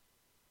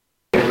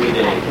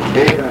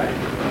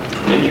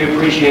Did you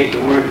appreciate the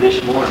word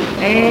this morning?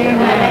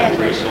 Amen.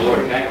 Praise the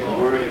Lord. Back the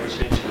word ever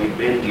since we've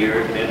been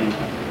here. It's been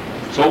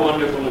so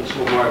wonderful and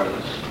so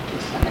marvelous.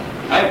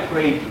 I've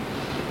prayed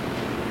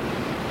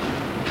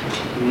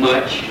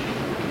much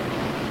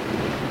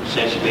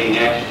since being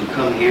asked to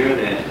come here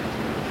that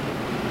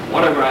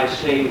whatever I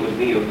say would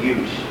be of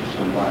use to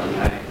somebody.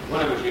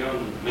 When I was a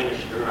young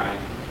minister, I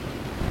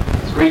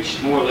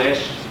preached more or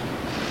less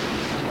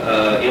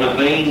in a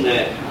vein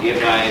that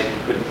if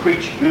I could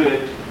preach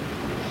good,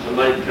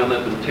 somebody would come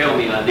up and tell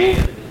me I did,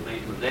 and it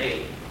made the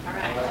day.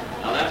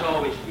 Now that's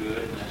always good,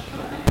 and that's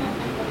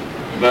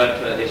fine.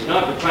 But it's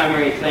not the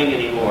primary thing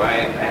anymore.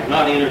 I'm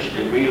not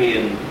interested really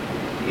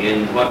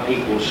in what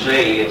people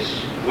say. It's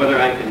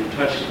whether I can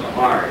touch the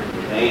heart,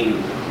 the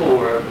aim, the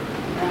core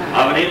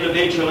of an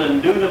individual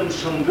and do them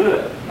some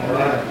good,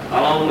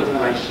 along with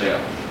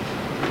myself.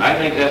 I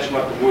think that's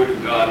what the Word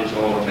of God is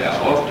all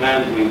about.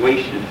 Oftentimes we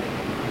wasted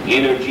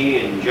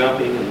energy and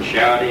jumping and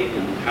shouting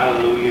and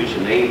hallelujahs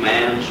and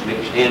amens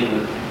mixed in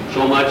with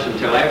so much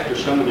until after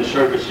some of the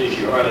services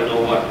you hardly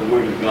know what the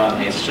Word of God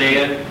has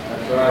said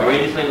or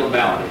anything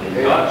about it. And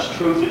God's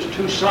truth is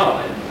too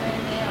solid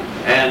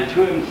and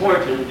too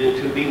important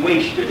to be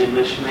wasted in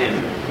this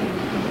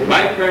manner.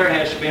 My prayer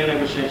has been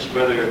ever since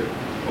Brother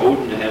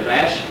Odin has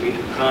asked me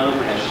to come,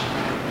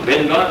 has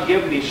been God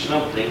give me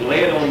something,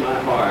 lay it on my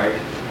heart,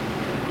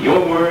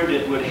 your word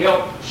that would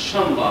help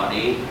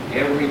somebody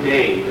every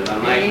day, that I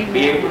might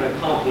be able to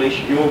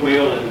accomplish your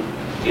will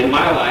in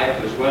my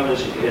life as well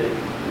as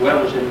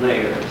in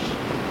theirs.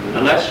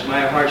 And that's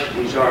my heart's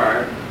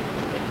desire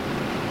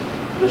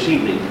this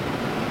evening,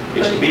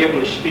 is to be able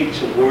to speak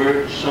some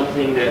words,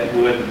 something that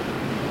would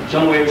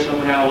some way or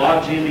somehow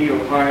lodge into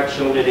your heart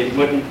so that it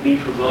wouldn't be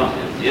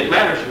forgotten. It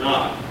matters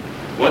not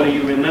whether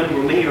you remember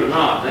me or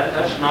not.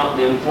 That's not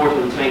the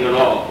important thing at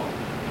all.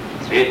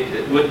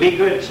 It would be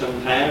good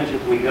sometimes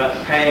if we got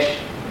past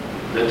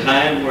the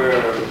time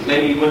where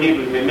maybe you wouldn't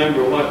even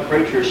remember what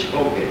preacher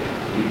spoke it.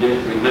 You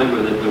just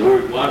remember that the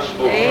word was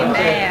spoken.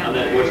 Amen. And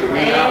that it was a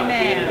reality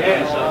and it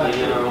had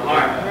something in our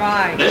heart.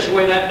 Right. This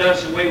way that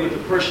does away with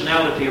the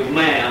personality of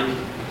man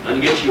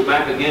and gets you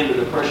back again to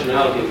the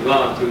personality of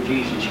God through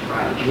Jesus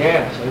Christ.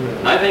 Yes,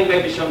 amen. I think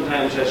maybe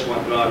sometimes that's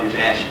what God is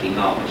asking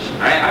of us.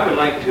 I would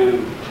like to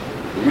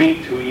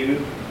read to you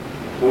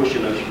a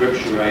portion of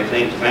Scripture, I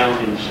think,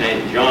 found in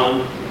St. John,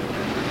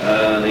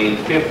 the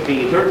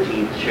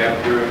 13th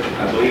chapter,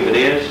 I believe it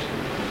is,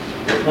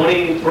 the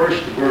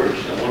 21st verse.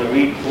 I want to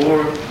read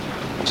 4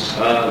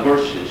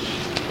 verses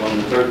from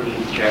the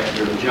 13th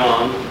chapter of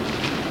John,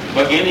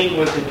 beginning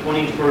with the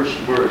 21st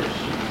verse.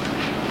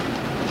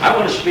 I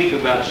want to speak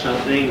about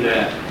something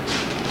that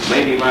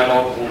maybe right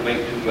off won't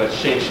make too much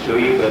sense to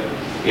you, but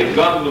if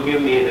God will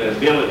give me the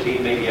ability,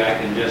 maybe I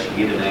can just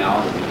get it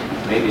out.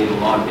 Maybe it'll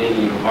lodge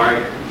in your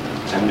heart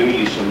and do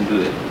you some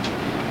good.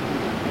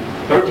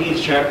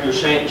 13th chapter of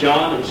St.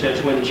 John, and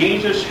says, when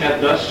Jesus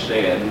had thus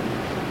said,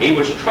 he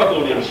was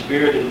troubled in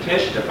spirit and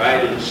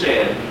testified and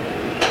said,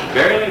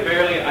 verily,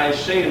 verily, I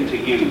say unto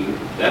you,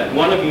 that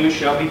one of you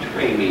shall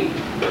betray me.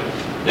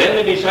 Then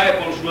the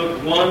disciples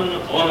looked one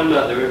on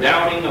another,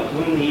 doubting of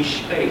whom he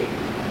spake.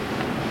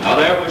 Now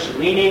there was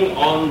leaning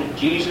on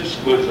Jesus'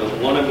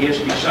 bosom one of his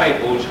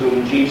disciples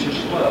whom Jesus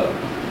loved.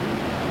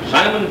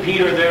 Simon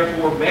Peter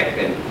therefore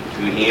beckoned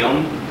to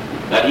him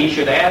that he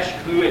should ask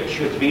who it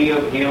should be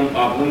of him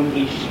of whom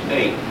he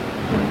spake.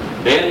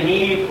 Then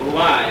he,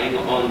 lying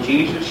on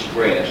Jesus'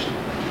 breast,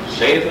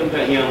 saith unto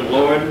him,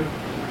 Lord,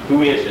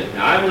 who is it?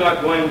 Now I'm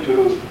not going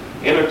to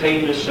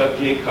entertain the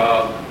subject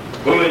of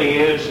who it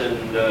is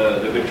and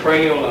the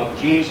betrayal of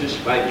Jesus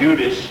by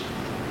Judas.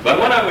 But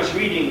when I was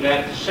reading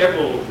that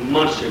several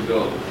months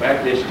ago, in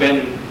fact it's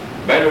been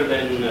better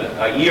than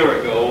a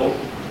year ago,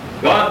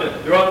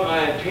 God brought my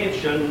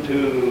attention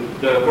to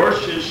the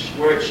verses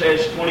where it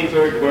says,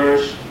 23rd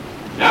verse,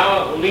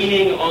 now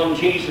leaning on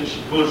Jesus'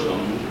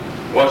 bosom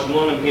was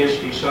one of his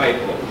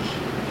disciples.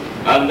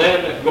 And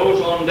then it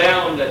goes on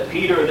down that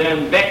Peter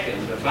then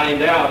beckoned to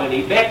find out, and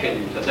he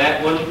beckoned to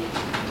that one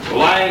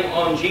lying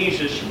on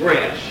Jesus'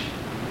 breast.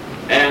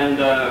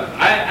 And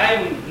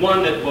I'm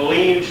one that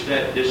believes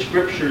that the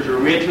Scriptures are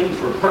written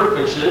for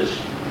purposes,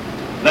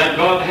 that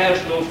God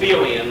has no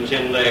fill-ins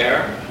in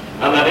there,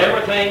 and that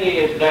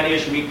everything that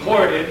is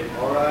recorded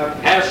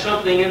has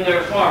something in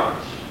there for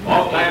us.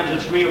 Oftentimes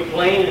it's real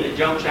plain and it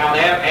jumps out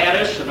at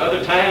us, and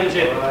other times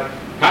it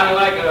kind of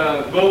like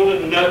a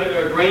golden nugget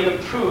or a grain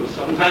of truth.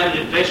 Sometimes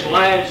it just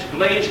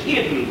lays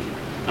hidden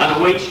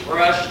and waits for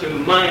us to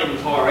mine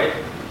for it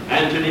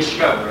and to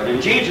discover it.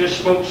 And Jesus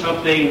spoke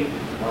something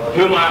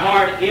to my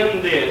heart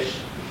in this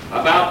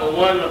about the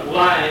one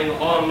lying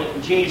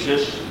on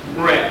Jesus'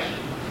 breast.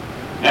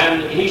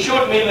 And he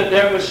showed me that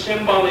there was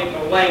symbolic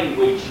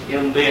language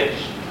in this.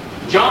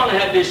 John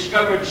had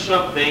discovered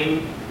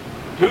something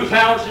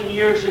 2,000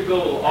 years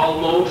ago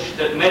almost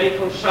that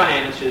medical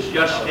science is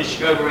just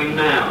discovering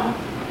now.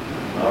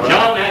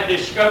 John had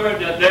discovered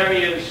that there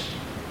is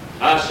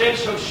a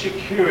sense of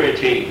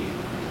security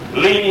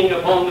leaning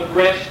upon the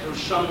breast of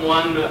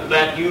someone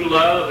that you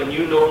love and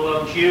you know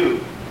loves you.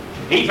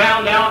 he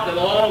found out that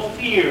all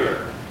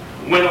fear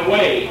went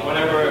away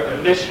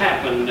whenever this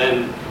happened.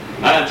 And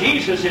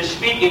Jesus is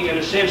speaking in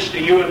a sense to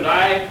you and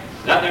I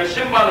that there's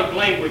symbolic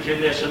language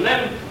in this. And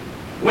then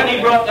when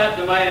he brought that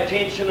to my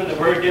attention, and there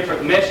were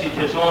different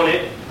messages on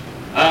it,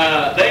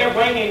 they are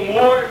bringing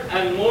more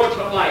and more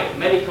to light.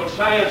 Medical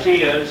science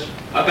is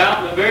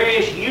about the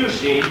various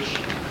usage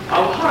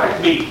of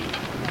heartbeat.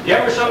 You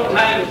ever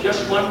sometimes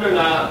just wonder,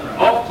 now,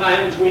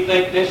 oftentimes we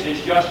think this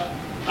is just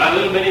a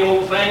little bitty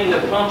old thing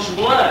that pumps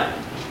blood.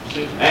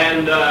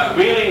 And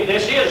really,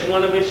 this is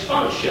one of its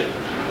functions.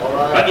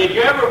 Right. But did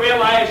you ever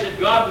realize that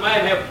God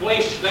might have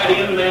placed that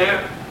in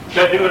there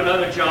to do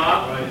another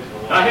job?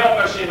 To help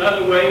us in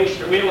other ways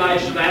to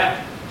realize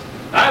that.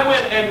 I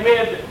went and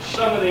read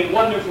some of the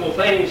wonderful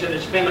things that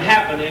has been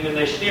happening, and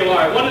they still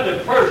are. One of the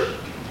first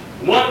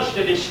ones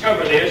to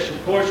discover this,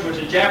 of course, was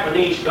a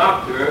Japanese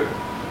doctor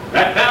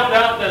that found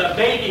out that a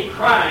baby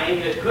crying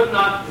that could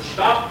not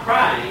stop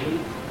crying,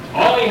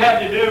 all he had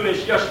to do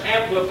is just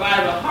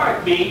amplify the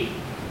heartbeat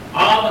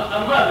of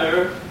a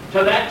mother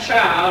to that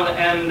child,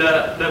 and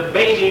the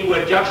baby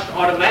would just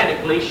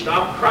automatically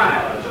stop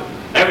crying.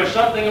 There was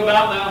something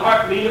about the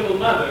heartbeat of a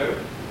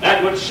mother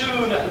that would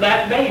soothe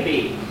that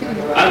baby.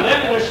 And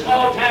then in a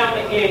small town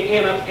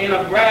in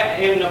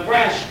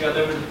Nebraska,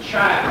 there was a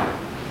child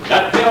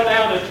that fell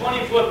down a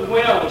 20-foot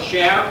well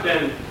shaft,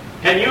 and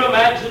can you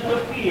imagine the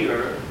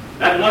fear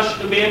that must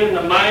have been in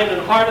the mind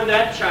and heart of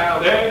that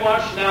child? There he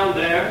was down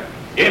there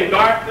in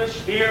darkness,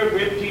 fear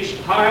gripped his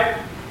heart,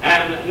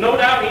 and no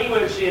doubt he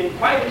was in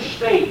quite a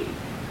state.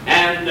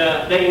 And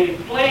they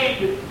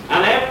played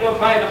an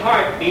amplified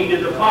heartbeat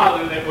of the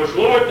father that was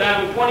lowered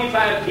down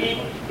 25 feet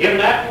in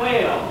that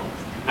well.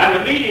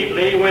 And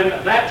immediately when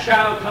that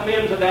child come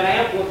into that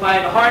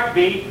amplified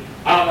heartbeat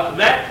of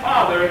that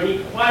father,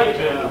 he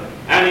quieted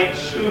and it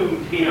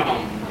soothed him.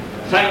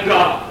 Thank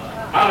God.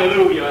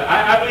 Hallelujah.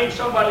 I believe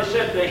somebody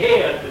said the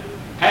head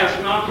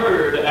has not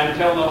heard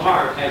until the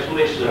heart has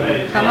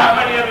listened. How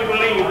many of you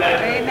believe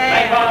that? Amen.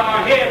 Thank God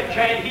our head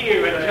can't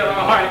hear until our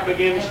heart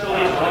begins to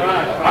listen.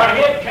 Our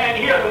head can't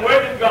hear the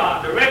Word of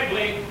God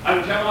directly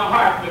until our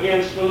heart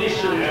begins to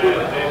listen to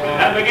it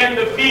and begin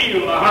to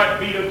feel the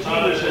heartbeat of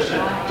Jesus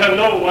and to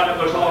know what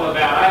it was all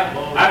about.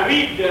 I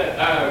read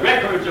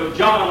records of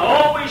John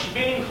always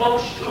being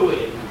close to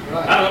it.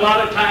 And a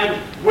lot of times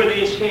with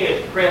his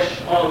head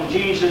pressed on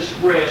Jesus'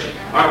 breast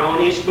or on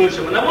his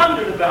bosom. And I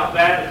wondered about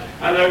that,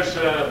 and there's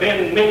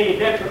been many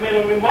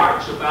detrimental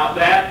remarks about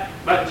that.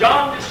 But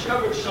John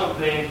discovered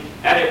something,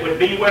 and it would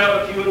be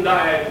well if you and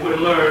I would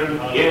learn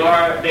in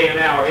our day and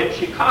hour. In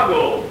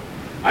Chicago,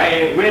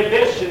 I read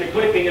this in a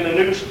clipping in a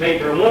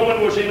newspaper. A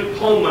woman was in a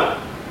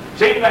coma,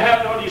 seemed to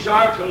have no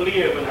desire to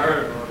live, and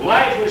her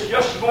life was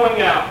just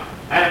going out.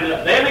 And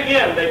then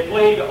again, they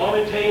played on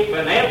a tape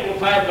and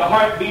amplified the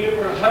heartbeat of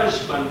her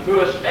husband through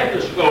a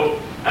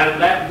stethoscope.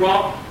 And that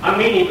brought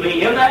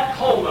immediately in that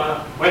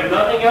coma, when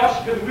nothing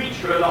else could reach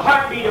her, the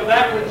heartbeat of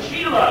that which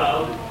she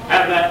loved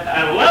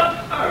and loved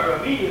her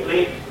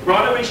immediately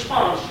brought a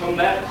response from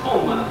that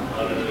coma.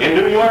 In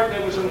New York,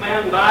 there was a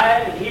man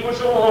died, and he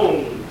was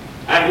alone.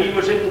 And he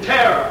was in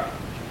terror.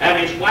 And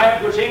his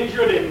wife was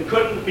injured and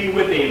couldn't be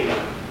with him.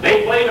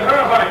 They played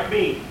her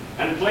heartbeat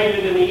and played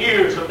it in the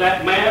ears of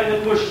that man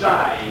that was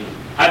dying.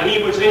 And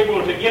he was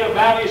able to get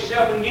about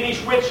himself and get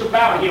his wits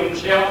about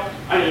himself,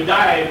 and he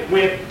died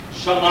with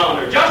some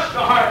honor. Just the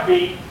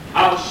heartbeat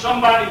of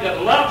somebody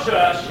that loves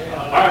us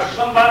or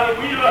somebody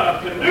we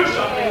love can do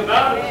something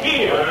about the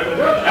fear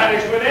that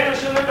is within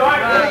us in the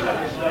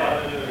darkness.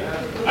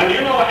 And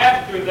you know,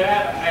 after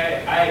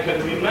that, I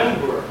can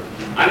remember.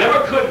 I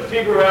never could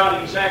figure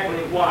out exactly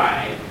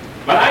why,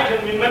 but I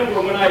can remember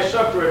when I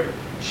suffered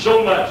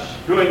so much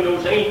during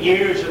those 8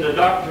 years, and the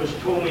doctors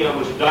told me I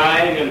was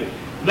dying, and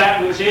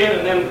that was it.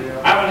 And then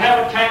I would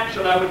have attacks,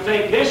 and I would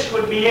think this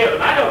would be it.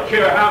 And I don't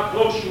care how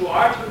close you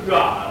are to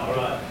God,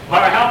 or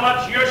how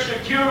much you're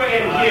secure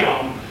in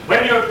Him.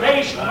 When you're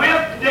faced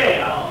with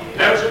death,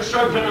 there's a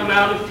certain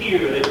amount of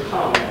fear that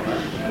comes.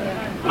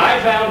 And I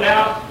found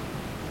out,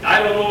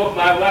 I don't know if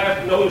my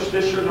wife knows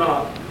this or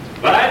not,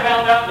 but I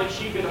found out that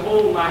she could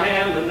hold my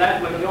hand, and that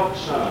would help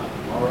some.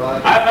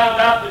 I found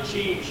out that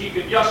she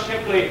could just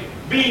simply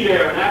be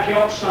there, and that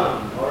helped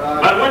some.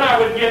 But when I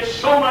would get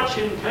so much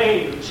in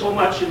pain and so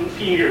much in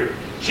fear,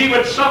 she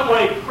would some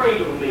way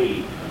cradle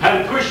me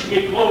and push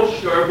me close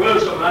to her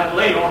bosom, and I'd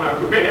lay on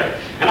her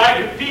breast, and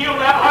I could feel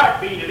that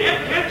heartbeat, and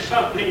it did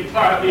something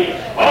for me.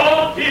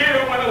 All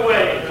fear went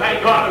away,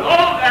 thank God, and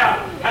all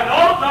doubt, and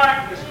all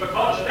darkness,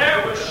 because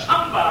there was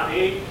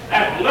somebody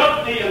that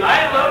loved me, and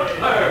I loved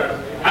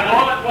her, and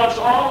all at once,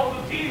 all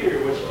the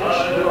fear was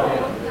just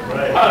gone.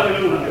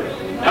 Hallelujah.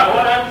 Now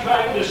what I'm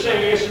trying to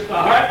say is that the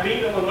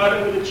heartbeat of a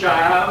mother with a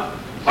child,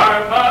 or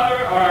a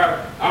father, or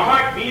a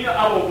heartbeat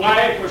of a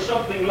wife, or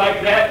something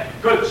like that,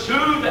 could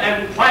soothe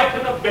and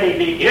quieten a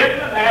baby in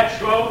the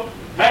natural.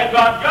 Thank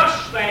God,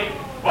 just think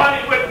what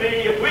it would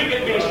be if we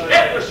could be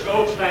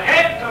stethoscopes to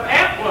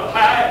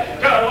amplify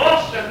to a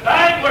lost and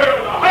dying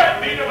world the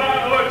heartbeat of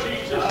our Lord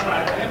Jesus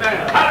Christ.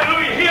 Amen.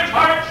 Hallelujah. His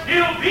heart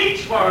still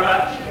beats for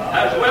us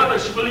as well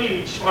as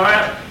bleeds for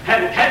us.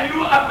 And can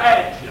you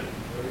imagine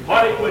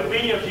what it would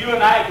be if you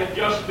and I could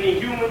just be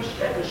human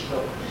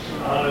stethoscopes?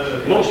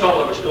 Most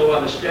all of us know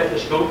what a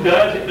stethoscope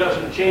does. It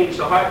doesn't change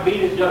the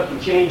heartbeat. It doesn't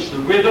change the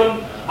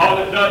rhythm. All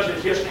it does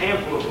is just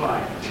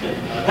amplify it.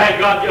 Thank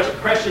God, just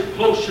press it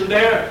closer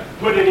there,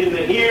 put it in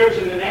the ears,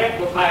 and it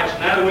amplifies.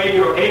 And that way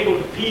you're able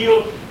to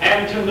feel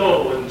and to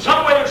know. And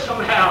some way or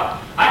somehow,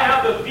 I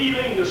have the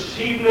feeling this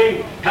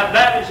evening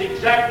that is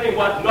exactly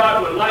what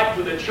God would like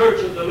for the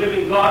church of the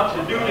living God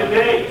to do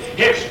today.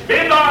 It's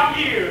bend our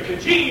ear to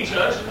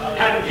Jesus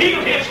and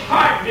feel his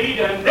heartbeat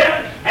and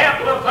then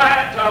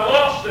amplify it to a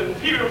lost and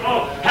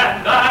fearful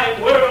and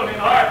dying world in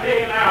our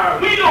day and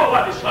hour. We know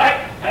what it's like,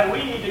 and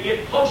we need to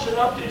get close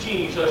enough to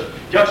Jesus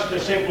just to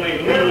simply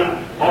lean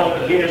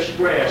on his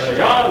breast.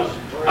 John,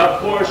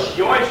 of course,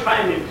 you always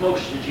find him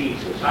close to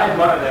Jesus. I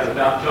admire that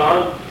about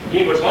John.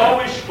 He was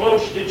always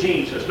close to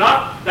Jesus.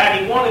 Not that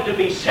he wanted to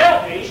be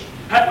selfish,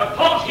 but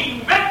because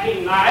he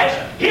recognized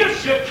his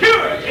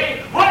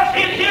security was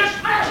in his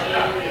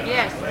master.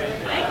 Yes.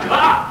 Thank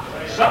God.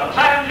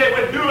 Sometimes it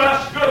would do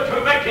us good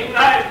to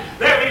recognize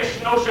there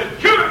is no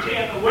security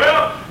in the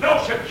world,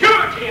 no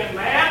security in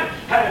man,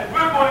 and if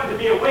we're going to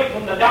be away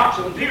from the doubts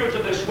and fears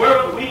of this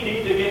world, we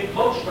need to get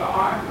close to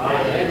our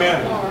God.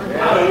 Amen.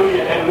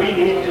 Hallelujah. And we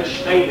need to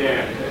stay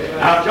there.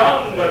 Now,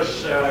 John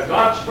was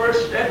God's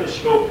first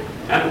stethoscope.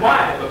 And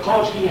why?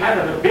 Because he had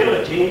an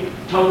ability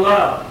to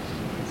love.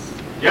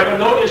 You ever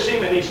notice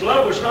him? And his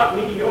love was not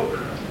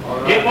mediocre.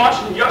 It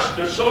wasn't just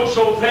a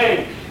so-so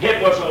thing.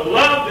 It was a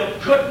love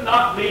that could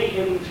not be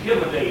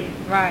intimidated.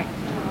 Right.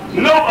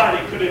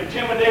 Nobody could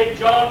intimidate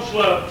John's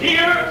love.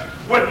 Fear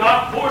would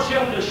not force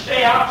him to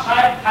stay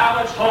outside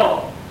Palace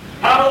Hall.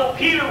 Although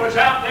Peter was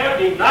out there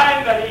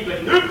denying that he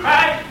even knew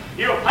Christ,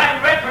 you'll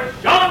find records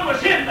John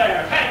was in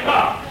there, thank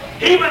God.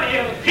 Even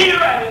in fear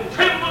and in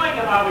trembling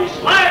of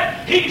his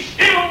life, he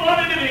still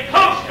wanted to be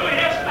close to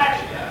his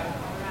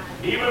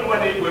master. Even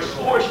when he was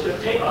forced to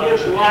take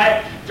his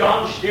life,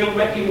 John still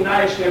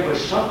recognized there was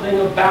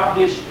something about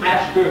his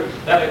master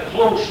that a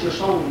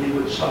closeness only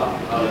would solve.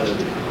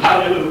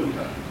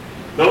 Hallelujah.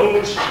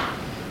 Those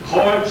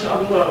cords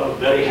of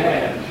love that he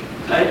had,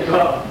 thank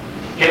God,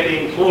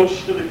 getting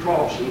close to the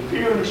cross in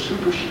fear and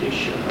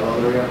superstition.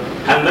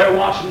 And there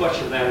wasn't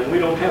much of that, and we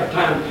don't have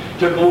time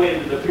to go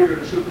into the fear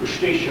and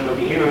superstition of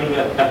hearing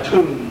a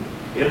tomb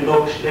in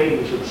those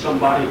days of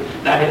somebody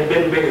that had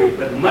been buried.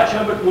 But much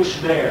of it was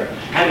there,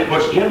 and it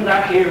was in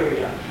that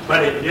area.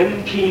 But it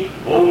didn't keep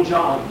old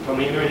John from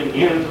entering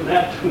into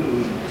that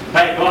tomb.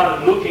 Thank God,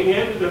 and looking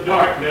into the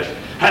darkness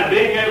and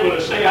being able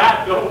to say,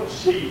 I don't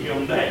see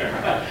him there.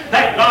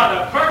 Thank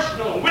God, a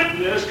personal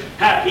witness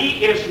that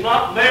he is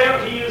not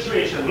there, he is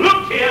risen.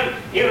 Looked in,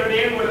 entered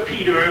in with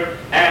Peter,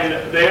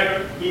 and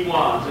there he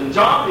was. And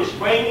John is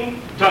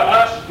bringing to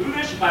us through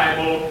this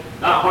Bible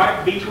the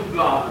heartbeat of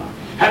God.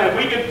 And if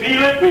we could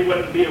feel it, we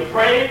wouldn't be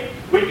afraid.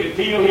 We could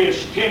feel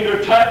his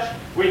tender touch.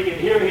 We could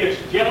hear his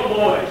gentle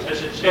voice,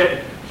 as it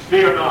said,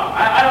 fear not.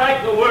 I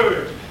like the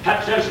words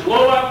that says,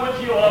 lo, I'm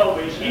with you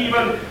always,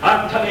 even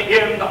unto the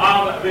end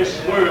of this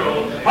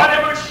world.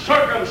 Whatever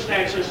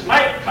circumstances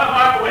might come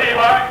our way,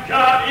 our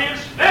God is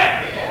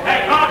there.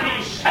 And God,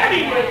 he's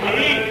standing with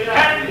me,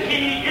 and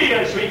he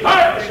is,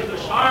 regardless of the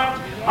storms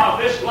of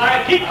this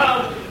life. He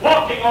comes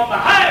walking on the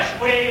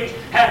highest waves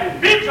and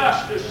bids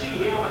us to see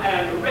him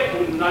and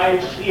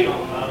recognize him.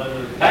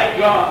 Thank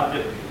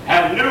God.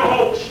 And new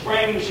hope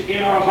springs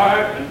in our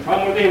heart, and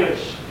from within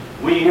us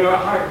we hear a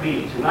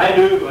heartbeat. And I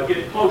do. I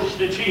get close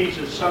to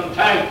Jesus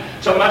sometimes,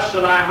 so much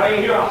that I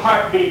hear a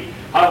heartbeat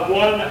of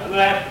one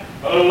that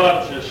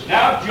loves us.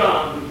 Now,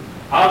 John,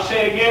 I'll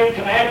say again,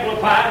 can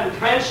amplify and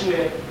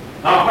transmit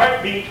the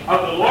heartbeat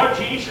of the Lord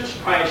Jesus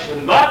Christ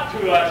and God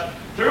to us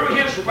through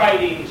his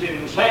writings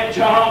in St.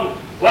 John.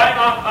 Why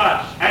not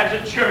us,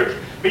 as a church,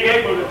 be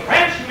able to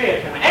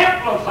transmit and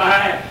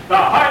amplify the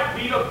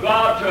heartbeat of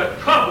God to a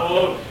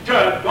troubled, to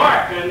a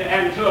darkened,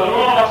 and to a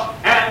lost,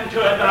 and to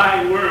a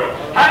dying world?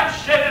 I've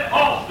said it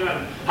often,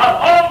 of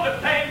all the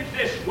things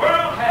this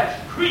world has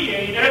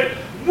created,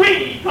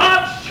 we,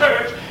 God's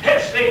church,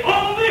 is the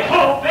only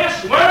hope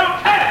this world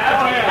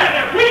has. And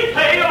if we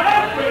fail,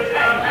 everything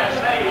has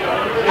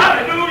failed.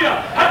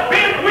 Hallelujah. And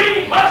then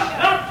we must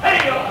not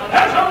fail.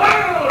 There's a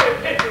world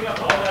depending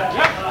upon that.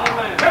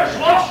 There's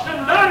lost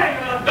and learning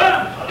and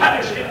undone, and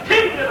it's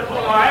dependent upon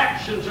our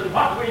actions and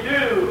what we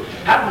do,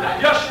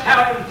 and just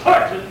how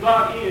important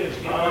God is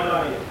in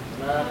our life.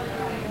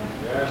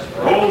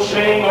 The old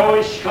saying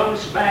always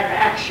comes back,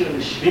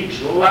 action speaks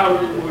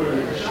louder than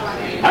words.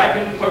 I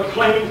can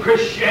proclaim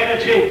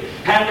Christianity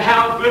and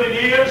how good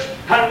it is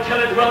until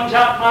it runs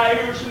out my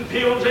ears and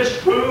fills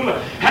this room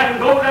and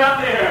go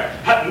down there.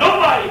 And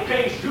nobody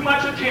pays too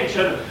much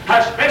attention,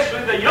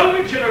 especially the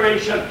younger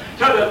generation,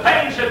 to the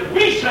things that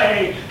we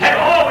say, and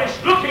always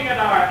looking at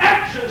our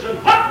actions and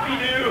what we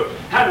do,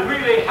 and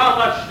really how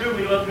much do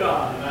we love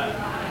God.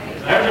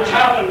 There's a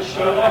challenge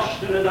to a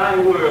lost and a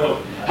dying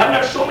world. And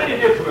there's so many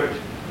different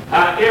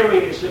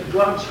areas that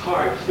God's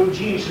heart through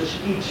Jesus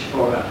beats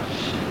for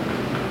us.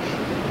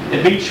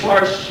 It beats for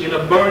us in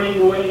a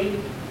burning way.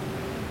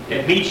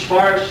 It beats for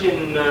us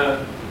in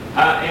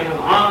an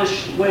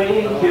honest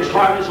way. His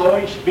heart is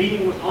always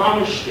beating with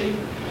honesty,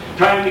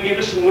 trying to get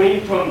us away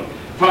from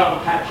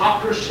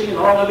hypocrisy and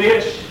all of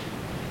this.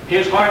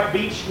 His heart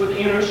beats with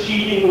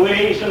interceding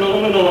ways and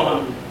on and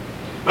on.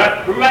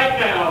 But right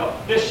now,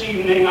 this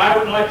evening, I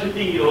would like to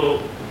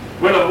deal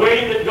with a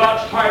way that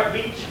God's heart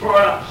beats for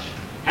us,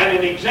 and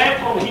an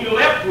example He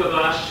left with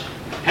us.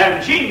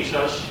 And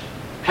Jesus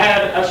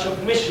had a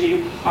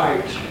submissive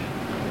heart.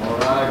 All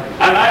right.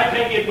 And I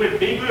think it would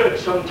be good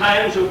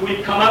sometimes if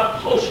we come up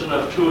close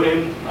enough to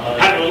Him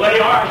and lay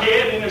our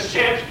head, in a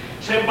sense,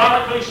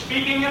 symbolically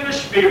speaking, in the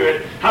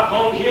Spirit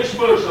upon His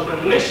bosom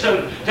and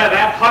listen to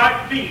that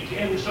heartbeat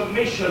in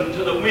submission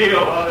to the will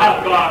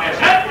of God. As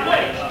that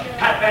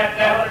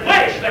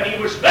place that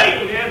He was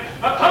staying in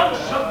becomes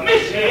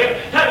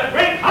submissive to the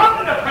great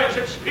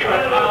omnipresent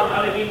Spirit of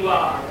the living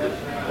God.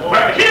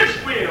 Where His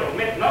will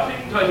meant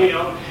nothing to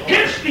Him,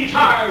 His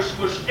desires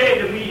were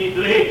dead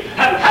immediately,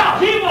 and how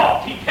He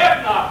walked He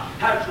cared not,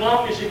 as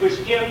long as He was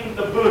in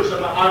the bosom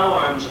and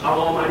arms of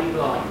Almighty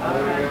God.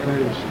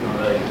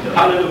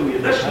 Hallelujah.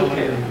 Let's look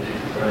at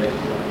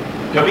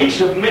it. To be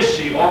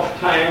submissive,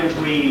 oftentimes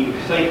we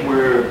think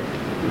we're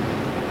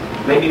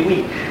maybe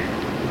weak.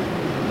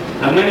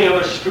 And many of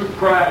us, through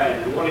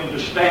pride, wanting to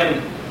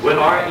stand with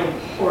our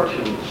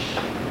importance,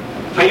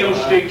 fails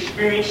to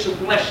experience the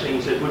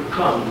blessings that would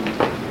come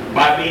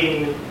by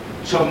being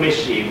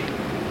submissive.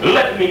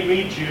 Let me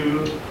read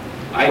you,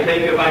 I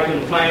think if I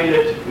can find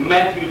it,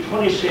 Matthew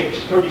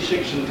 26,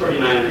 36 and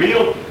 39.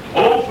 Real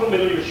old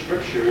familiar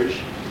scriptures.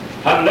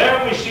 And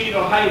there we see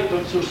the height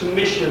of the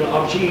submission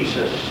of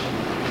Jesus.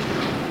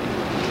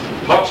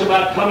 Talks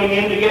about coming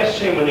into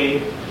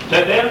Gethsemane.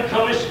 That then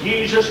cometh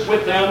Jesus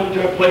with them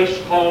to a place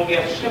called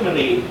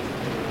Gethsemane.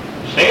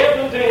 Saith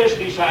unto His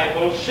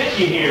disciples, Sit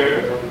ye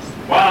here,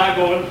 while I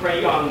go and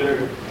pray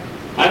yonder.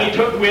 And He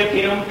took with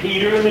Him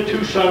Peter and the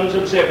two sons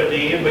of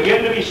Zebedee, and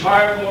began to be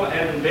sorrowful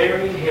and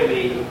very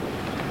heavy.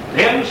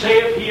 Then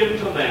saith He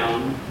unto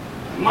them,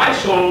 My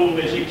soul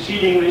is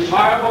exceedingly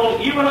sorrowful,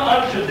 even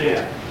unto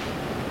death.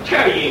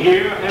 Tarry ye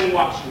here and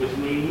watch with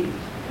me.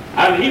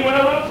 And He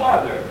went a little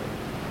farther,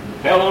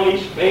 fell on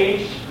His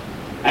face,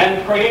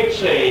 and prayed,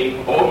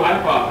 saying, O my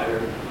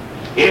Father,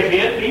 if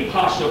it be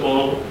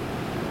possible,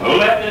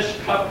 let this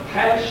cup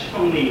pass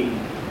from me.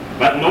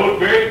 But note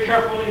very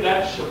carefully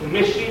that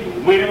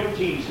submissive will of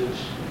Jesus.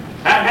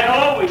 That had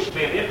always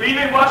been. It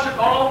really wasn't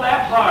all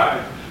that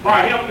hard for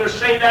Him to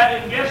say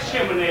that in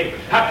Gethsemane,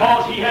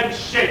 because He had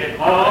said it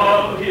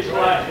all His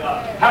life.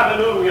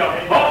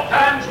 Hallelujah.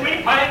 Oftentimes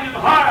we find it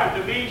hard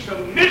to be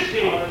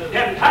submissive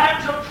in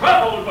times of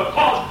trouble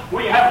because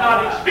we have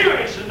not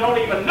experienced and don't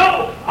even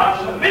know what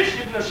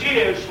submissiveness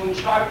is from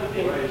start to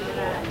finish.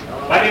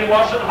 But it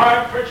wasn't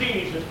hard for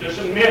Jesus to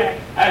submit,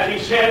 as He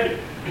said,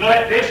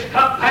 let this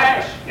cup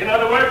pass. In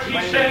other words,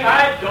 He's saying,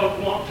 I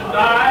don't want to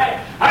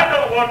die. I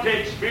don't want to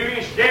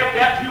experience death.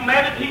 That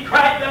humanity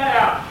cried that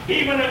out,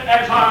 even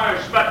as ours.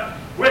 But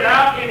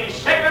without any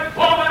second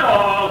thought at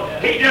all,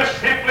 He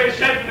just simply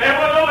said,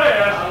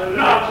 nevertheless,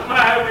 not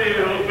my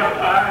will, but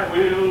thy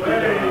will be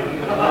done.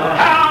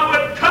 How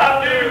would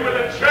God do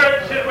with a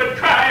church that would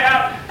cry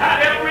out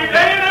every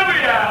day and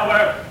every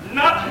hour,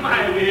 not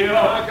my will,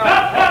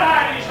 not what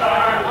I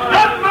desire,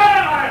 not my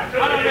life to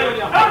live,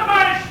 not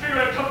my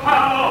spirit to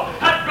follow.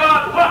 And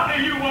God, what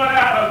do you want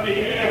out of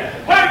me?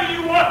 Where do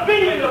you want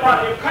me in the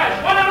body of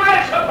Christ? What am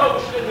I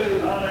supposed to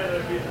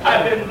do?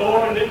 I've been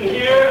born in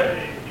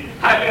here.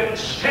 I've been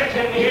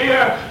sitting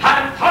here.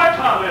 I'm part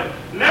of it.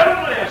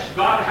 Nevertheless,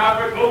 God,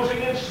 however it goes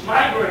against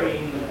my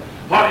grain,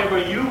 whatever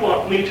you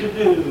want me to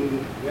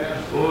do,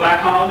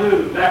 that I'll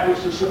do. That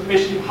was the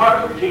submissive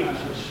heart of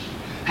Jesus.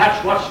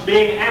 That's what's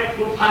being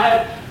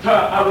amplified to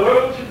our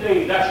world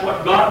today. That's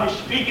what God is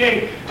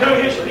speaking to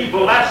His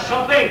people. That's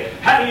something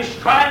that He's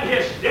trying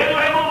His dead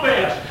level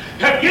best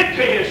to get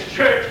to His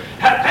church.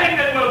 A thing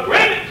that will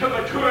bring it to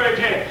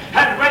maturity.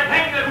 And a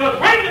thing that will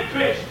bring it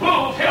to its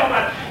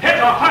fulfillment.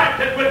 It's a heart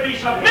that would be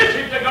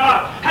submissive to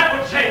God and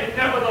would say,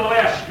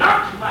 nevertheless,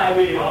 not my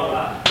will,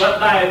 but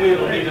thy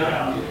will be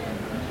done.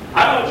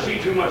 I don't see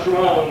too much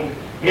wrong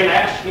in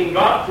asking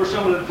God for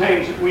some of the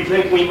things that we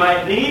think we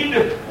might need,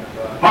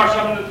 or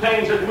some of the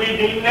things that we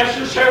deem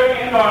necessary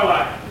in our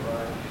life.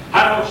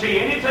 I don't see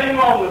anything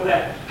wrong with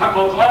that,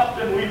 because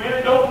often we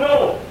really don't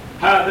know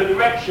the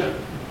direction.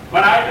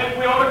 But I think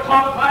we ought to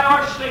qualify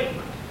our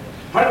statement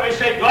when we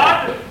say,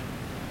 God,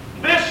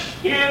 this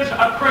is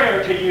a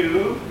prayer to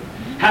you,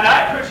 and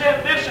I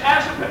present this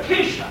as a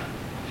petition.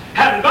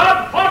 And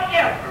God,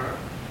 whatever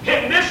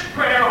in this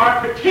prayer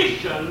or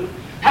petition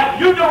that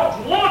you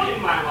don't want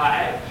in my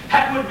life,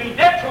 that would be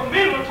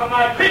detrimental to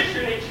my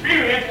Christian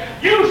experience,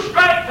 you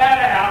strike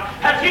that out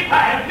as if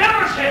I had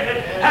never said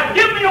it, and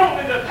give me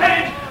only the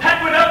things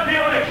that would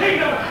upbuild the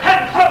kingdom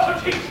and cause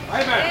a peace.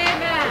 Amen.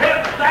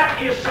 That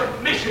is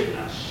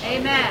submissiveness.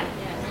 Amen.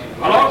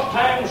 A lot of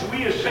times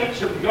we as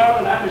saints of God,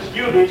 and I'm as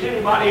guilty as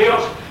anybody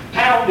else,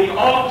 pound the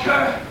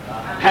altar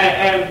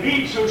and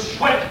beads of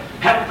sweat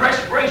and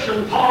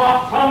perspiration fall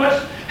off from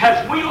us,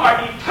 as we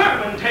are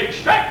determined to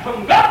extract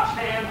from God's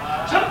hand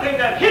something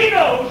that He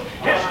knows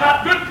is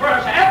not good for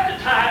us at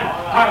the time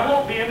or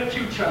won't be in the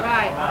future.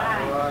 Right.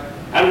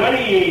 And when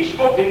He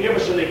spoke and gave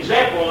us an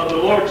example of the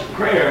Lord's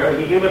Prayer,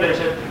 He gave it as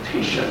a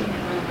petition.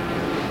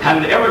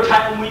 And every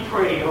time we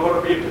pray, it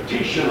ought to be a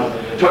petition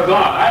to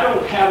God. I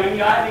don't have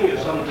any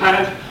idea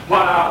sometimes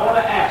what I ought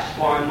to ask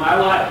for in my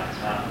life.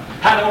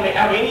 I don't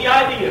have any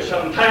idea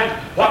sometimes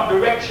what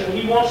direction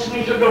He wants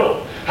me to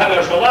go. And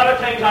there's a lot of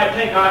things I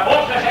think I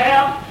ought to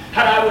have,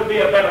 and I would be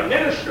a better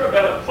minister, a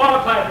better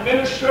qualified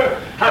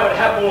minister. I would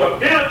have more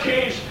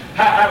abilities.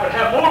 I would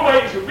have more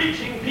ways of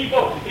reaching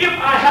people if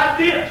I had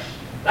this.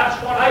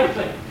 That's what I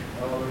think.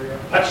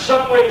 But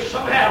some way,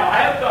 somehow, I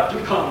have got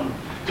to come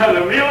to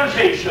the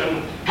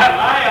realization that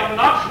I am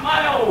not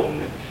my own,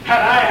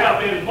 that I have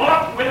been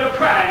bought with a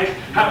price,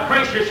 a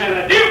precious and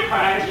a dear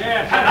price,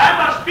 and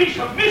I must be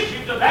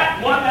submissive to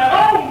that one that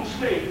owns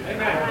me.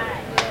 Amen.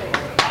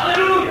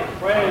 Hallelujah.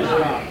 Praise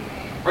God.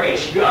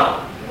 Praise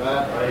God.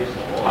 Praise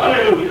the Lord.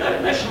 Hallelujah.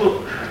 Let's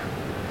look.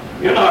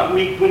 You're not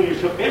weak when you're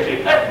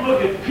submissive. Let's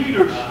look at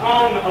Peter's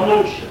strong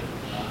emotions.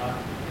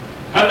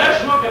 And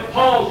let's look at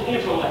Paul's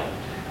intellect.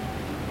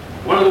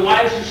 One of the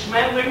wisest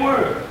men they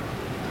were.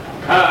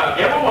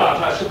 Ever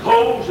was, I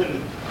suppose.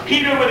 And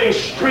Peter with his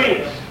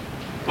strength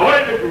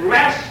wanted to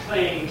grasp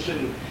things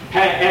and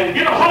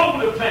get a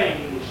hold of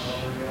things.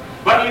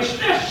 But is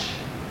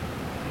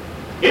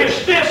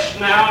this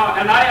now,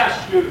 and I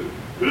ask you,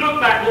 look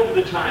back over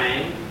the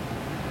time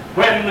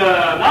when,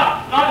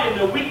 not in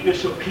the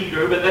weakness of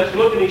Peter, but let's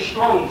look at his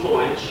strong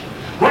points,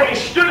 when he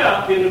stood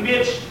up in the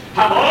midst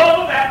of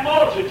all of that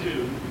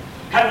multitude,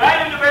 and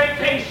right in the very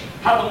case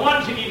of the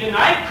ones that he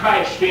denied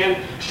Christ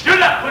in, stood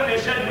up when they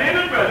said, men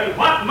and brethren,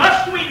 what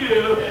must we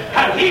do?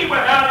 And he,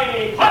 without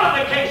any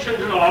qualifications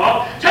at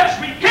all, says,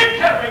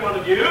 repent every one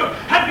of you,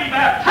 and be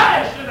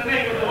baptized in the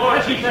name of the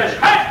Lord Jesus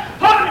Christ,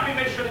 for the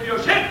remission of your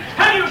sins,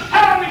 and you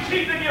shall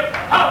receive the gift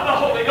of the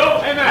Holy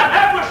Ghost. Amen. And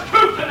that was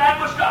truth, and that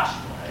was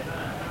gospel.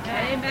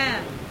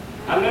 Amen.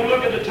 And then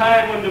look at the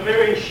time when the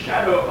very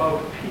shadow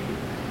of Peter,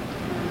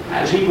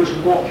 as he was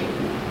walking,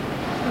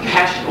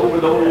 cast over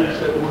those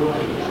that were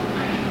lazy.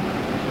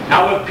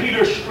 Now with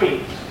Peter's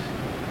strength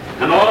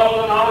and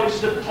all the knowledge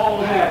that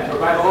Paul had to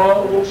write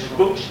all those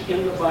books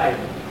in the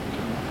Bible,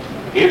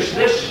 is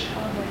this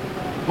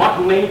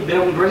what made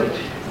them great?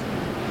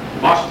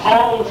 Was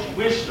Paul's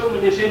wisdom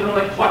and his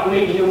intellect what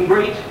made him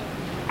great?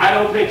 I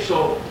don't think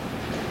so.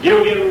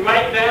 You'll get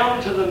right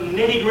down to the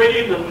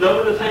nitty-gritty, the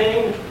nub of the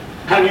thing,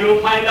 and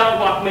you'll find out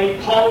what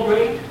made Paul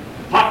great,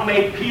 what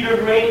made Peter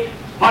great,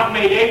 what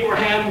made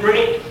Abraham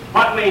great,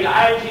 what made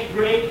Isaac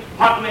great,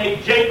 what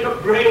made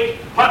Jacob great,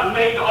 what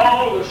made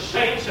all the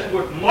saints that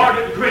were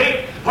martyred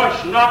great,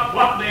 was not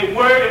what they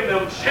were in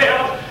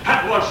themselves,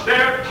 and was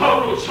their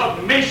total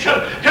submission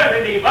to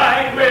the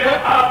divine will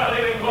of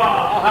the living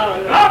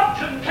God. God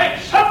can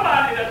take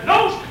somebody that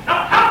knows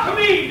not how to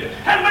read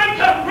and make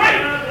them great,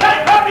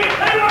 like God if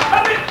they were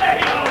coming to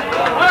Him.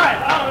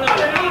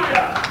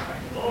 Hallelujah.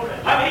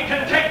 And He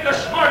can take the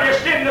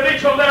smartest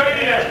individual there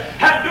is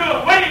and do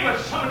away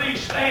with some of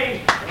these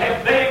things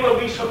if they will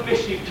be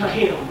submissive to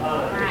Him.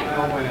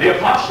 The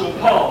Apostle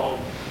Paul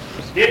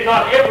did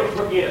not ever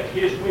forget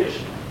his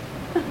wisdom.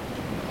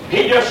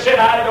 He just said,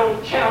 I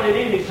don't count it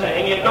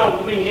anything. It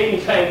don't mean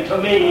anything to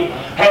me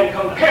in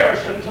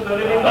comparison to the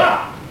living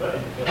God.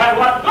 And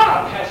what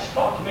God has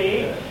taught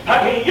me,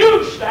 and He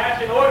used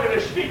that in order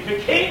to speak to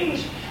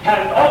kings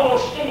and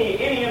almost any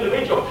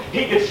individual.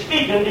 He could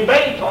speak and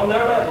debate on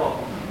their level.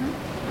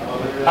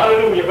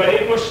 Hallelujah. But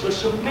it was the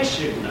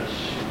submissiveness.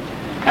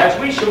 As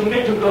we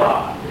submit to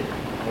God,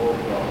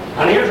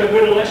 and here's a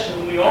good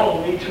lesson we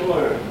all need to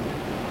learn.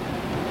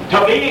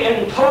 To be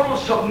in total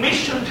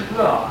submission to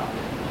God.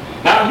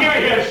 Now here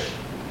his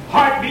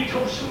heartbeat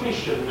of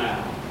submission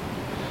now.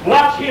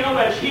 Watch him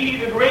as he,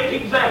 the great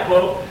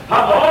example of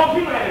all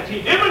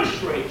humanity,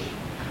 demonstrates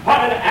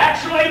what it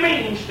actually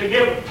means to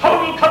give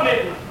total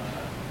commitment.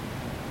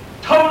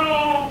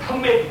 Total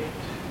commitment.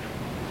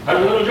 There's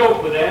a little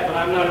joke with that, but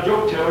I'm not a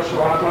joke teller,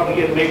 so I'll probably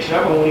get mixed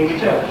up. I won't even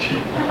tell it.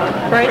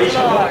 Praise the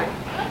Lord.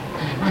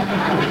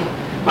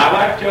 My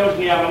wife tells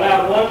me I'm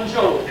allowed one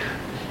joke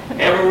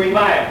every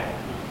revival.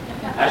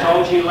 That's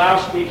all she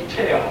allows me to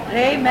tell.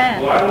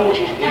 Amen. Well, I won't,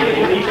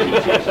 in these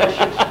teaching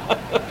sessions,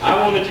 I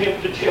won't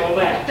attempt to tell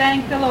that.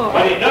 Thank the Lord.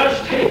 But it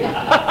does take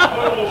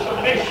total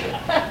submission.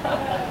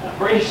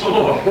 Praise the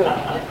Lord.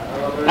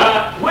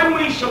 When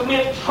we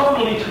submit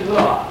totally to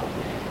God,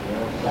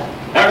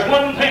 there's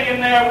one thing in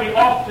there we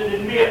often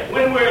admit.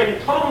 When we're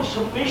in total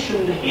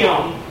submission to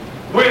Him,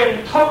 we're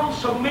in total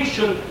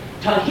submission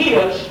to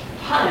His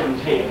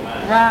timetable.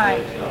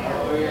 Right.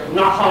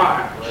 Not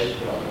ours.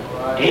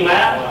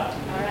 Amen?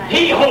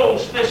 He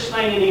holds this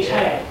thing in His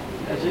hand.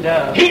 Yes, He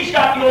does. He's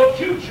got your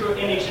future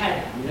in His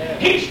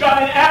hand. He's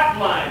got an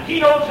outline. He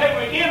knows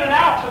every in and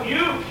out of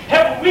you,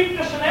 every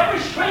weakness and every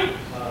strength.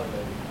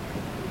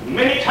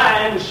 Many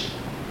times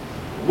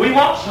we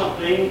want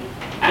something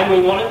and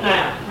we want it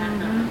now.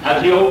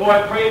 As the old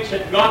boy prayed,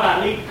 said, God,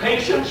 I need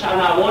patience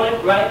and I want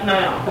it right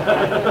now.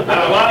 And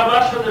a lot of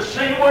us are the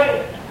same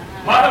way.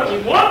 Father,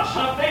 we want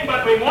something,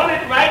 but we want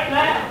it right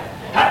now.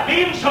 That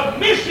being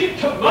submissive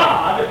to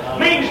God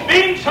means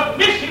being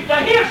submissive to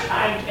His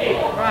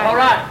timetable. All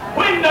right.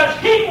 When does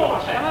He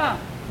want it?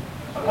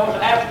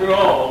 Because after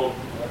all,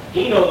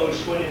 He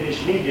knows when it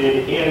is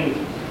needed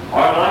in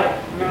our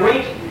life. The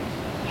great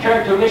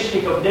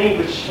characteristic of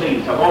David's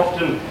faith, I've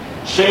often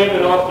said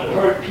and often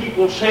heard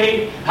people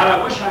say, and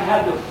I wish I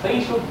had the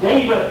faith of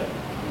David.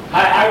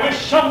 I wish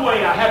some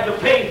way I had the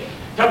faith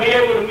to be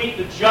able to meet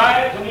the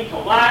giant, to meet the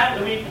lion,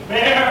 to meet the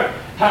bear,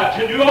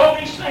 to do all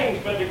these things.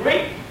 But the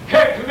great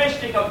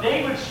characteristic of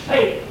David's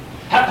faith,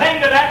 the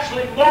thing that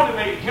actually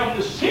motivated him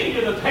to see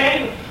to the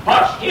thing,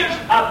 was his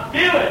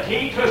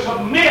ability to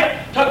submit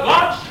to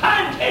God's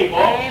timetable.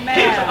 Amen.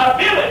 His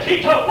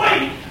ability to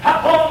wait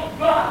upon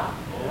God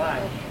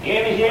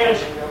in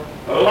his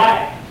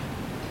life.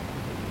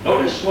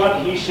 Notice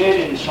what he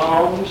said in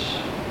Psalms,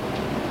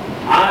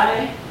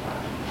 I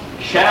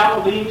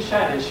shall be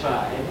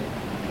satisfied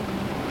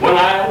when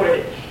I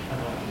awake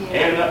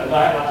in thy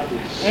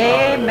likeness.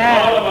 Amen.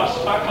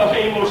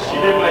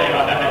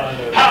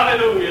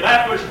 Hallelujah.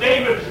 That was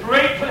David's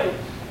great faith.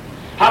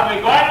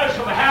 Regardless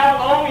of how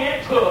long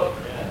it took,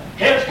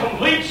 his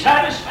complete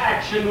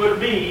satisfaction would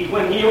be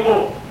when he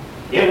awoke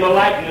in the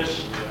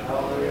likeness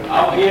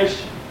of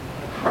his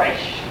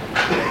Christ.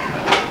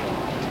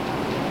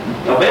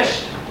 The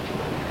best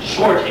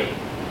sorting.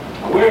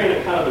 We're in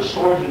a kind of a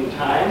sorting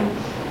time,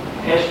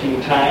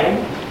 testing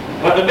time.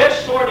 But the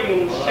best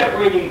sorting and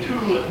separating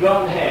tool that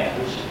God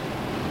has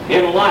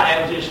in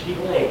lives is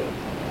delay.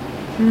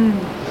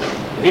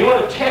 If you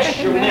want to test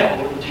your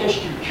mettle and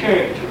test your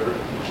character,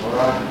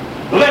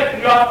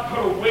 let God put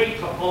a weight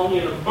upon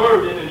you, a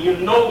burden, and you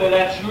know that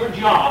that's your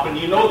job, and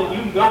you know that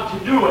you've got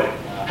to do it.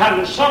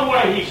 And in some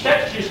way He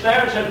sets you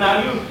there and says,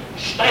 now you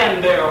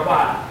stand there a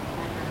while.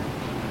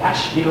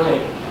 That's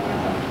delay.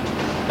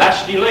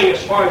 That's delay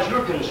as far as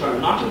you're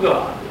concerned, not to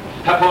God.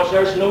 Because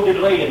there's no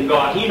delay in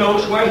God. He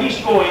knows where He's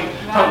going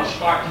from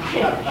start to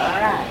finish.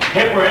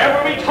 If we're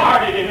ever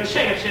retarded in a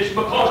sense, it's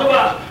because of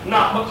us,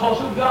 not because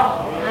of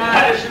God.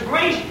 That is the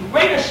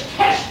greatest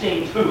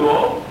testing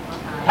tool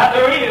that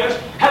there is,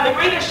 and the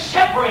greatest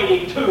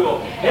separating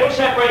tool. It'll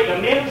separate the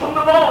men from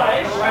the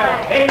boys.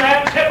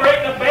 Amen.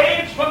 Separate the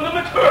babes from the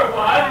mature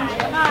ones.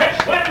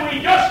 It's when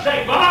we just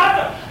say,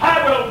 God,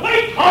 I will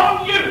wait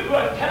on you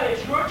until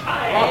it's your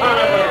time.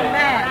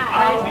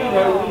 I'll be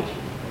there with you.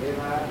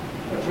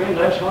 Friend,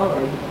 that's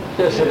hard.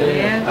 Yes, it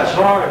is. That's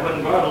hard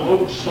when God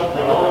loads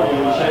something on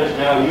you and says,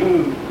 now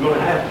you're going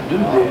to have to do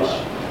this.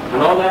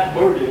 And all that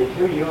burden, and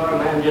here you are,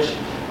 man, just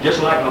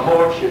like a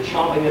horse, you're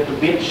chomping at the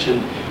bits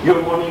and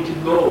you're wanting to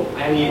go.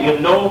 And you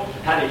know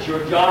that it's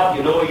your job,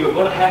 you know you're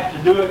going to have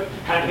to do it.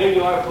 And here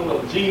you are full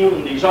of zeal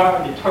and desire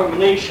and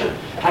determination.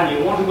 And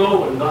you want to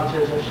go, and God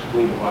says, let's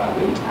wait a while.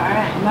 All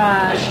right, come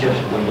on. Let's just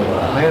wait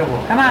a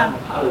while. Come on.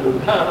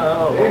 Hallelujah.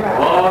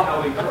 Oh,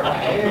 how we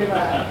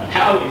cry.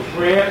 How we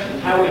fret, and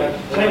how we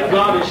think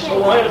God is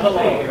so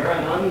unfair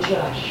and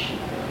unjust.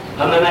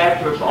 And then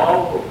after it's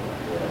all over,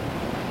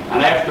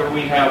 and after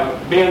we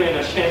have been, in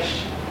a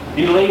sense,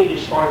 delayed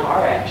as far as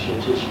our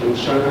actions is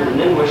concerned, and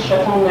then we're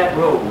set on that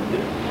road,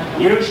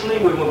 usually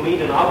we will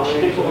meet an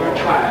obstacle or a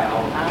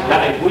trial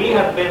that if we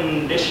had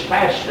been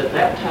dispatched at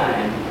that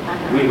time,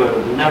 we would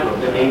have never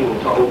been able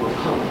to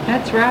overcome it.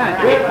 That's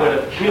right. It would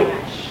have killed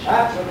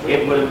us.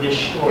 It would have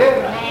destroyed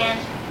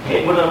us.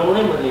 It would have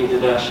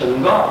eliminated us,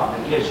 and God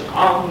and His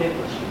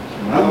omnipotence.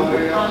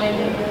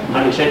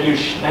 And He said, you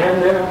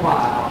stand there a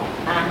while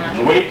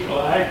and wait till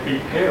I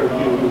prepare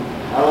you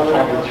for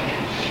the task.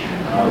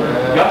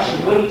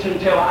 Just wait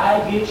until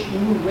I get you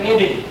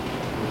ready.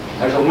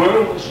 There's a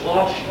world that's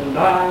lost and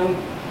dying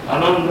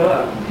and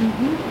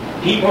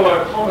undone. People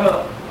are caught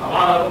up, a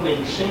lot of them,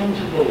 in sin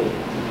today,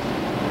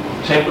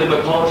 simply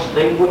because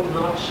they would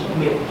not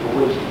submit to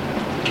wisdom.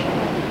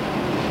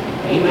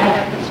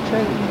 Amen. That's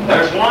true.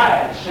 There's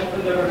lives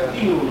simply that are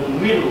filled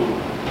and riddled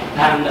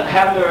and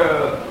have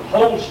their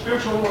whole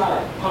spiritual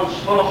life punched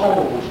full of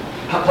holes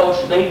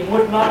because they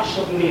would not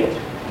submit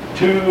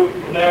to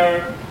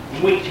their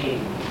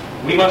waiting.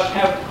 We must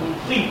have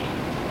complete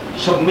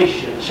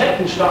submission.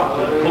 Satan's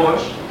doctrine, of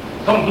course,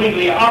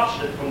 completely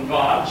opposite from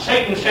God.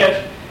 Satan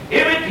says,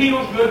 if it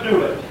feels good,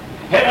 do it.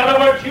 In other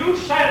words, you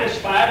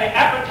satisfy the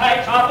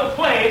appetites of the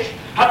flesh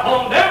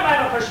upon their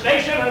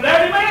manifestation and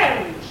their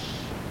demands.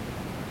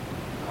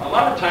 A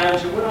lot of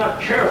times, if we're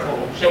not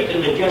careful,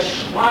 Satan will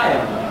just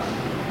smile.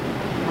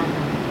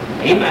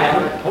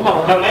 Amen. Come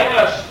on. To make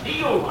us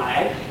feel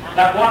like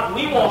that what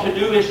we want to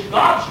do is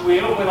God's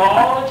will, when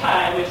all the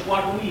time it's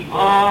what we want.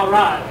 All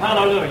right.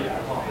 Hallelujah.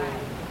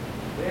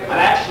 And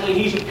actually,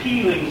 He's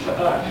appealing to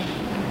us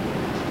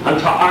and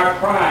to our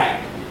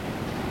pride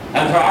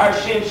and to our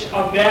sense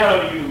of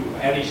value.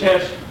 And He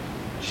says,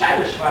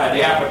 satisfy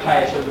the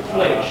appetites of the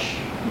flesh.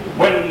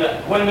 When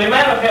they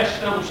manifest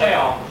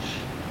themselves,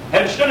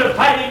 instead of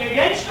fighting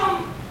against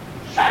them,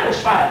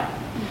 satisfy them.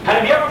 And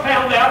have you ever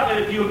found out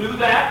that if you do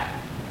that,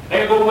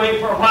 they'll go away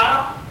for a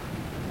while,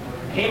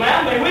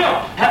 Amen. They will.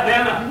 And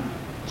then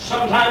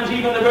sometimes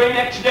even the very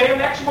next day or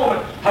next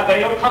moment,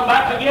 they'll come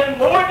back again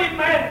more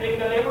demanding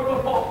than ever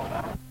before.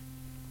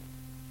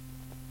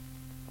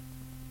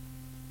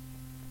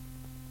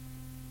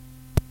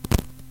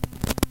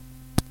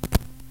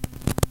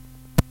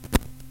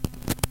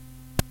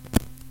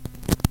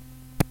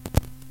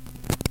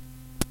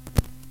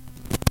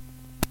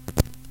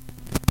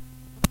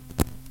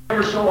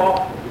 Ever so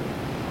often.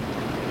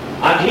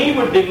 And he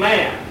would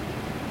demand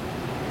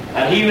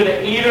that he would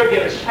either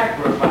get a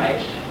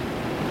sacrifice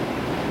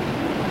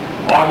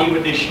or he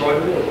would destroy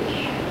the village.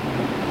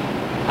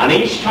 And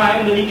each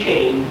time that he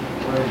came,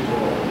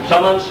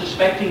 some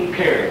unsuspecting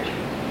parent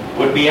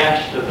would be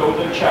asked to throw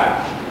their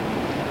child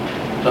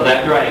to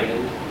that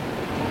dragon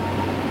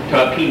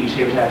to appease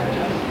his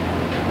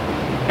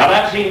appetite. Now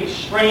that seems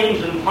strange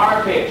and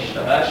far-fetched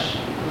to us,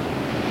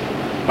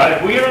 but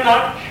if we are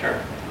not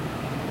careful,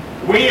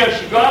 we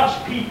as God's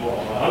people,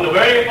 on the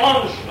very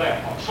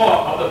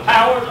onslaught of the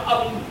powers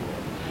of evil,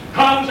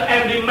 comes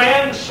and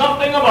demands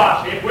something of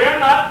us. If we're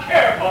not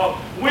careful,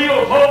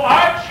 we'll throw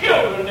our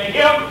children to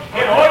him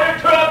in order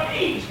to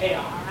appease him.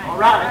 All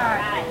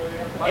right.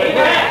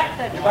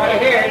 Amen.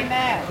 Right here.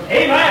 Amen.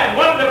 Amen.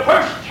 One of the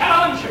first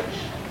challenges,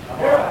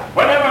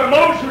 whenever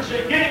Moses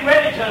is getting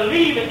ready to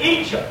leave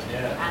Egypt,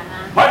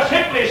 but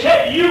simply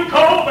said, you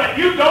go, but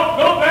you don't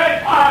go very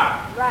far.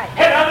 Right.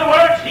 In other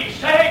words, he's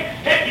saying,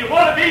 if you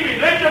want to be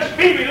religious,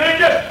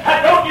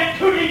 and don't get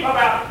too deep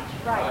about it.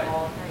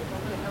 Right.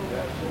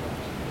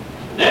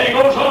 Then he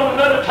goes on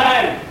another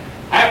time,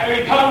 after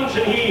he comes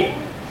and he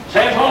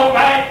says, all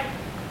right.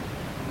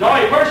 No,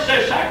 he first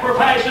says,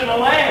 sacrifice in the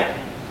land.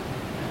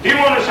 If you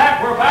want to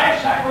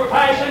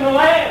sacrifice in the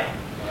land.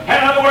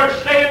 In other words,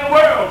 stay in the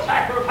world.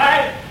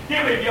 Sacrifice,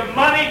 give it your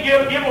money,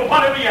 give them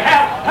whatever you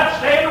have, and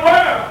stay in the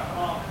world.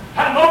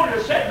 And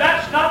Moses said,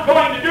 that's not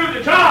going to do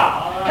the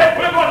job. If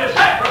we're going to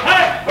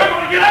sacrifice, we're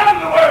going to get out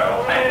of the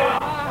world.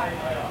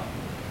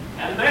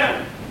 And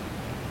then,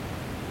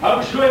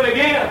 comes to him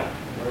again.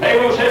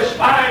 Pharaoh says,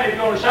 fine, if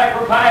you're going to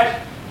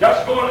sacrifice,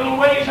 just go a little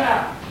ways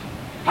out.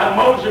 And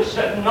Moses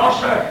said, no,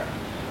 sir.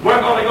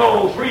 We're going to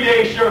go 3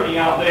 days journey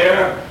out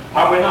there,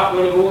 or we're not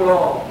going to go at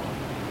all.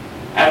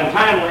 And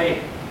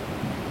finally,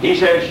 he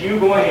says, you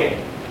go ahead.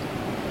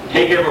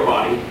 Take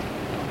everybody,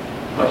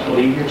 but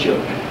leave your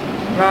children.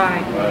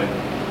 Right.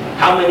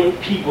 How many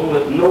people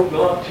that know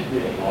God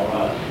today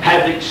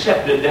have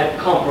accepted that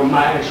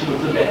compromise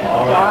with the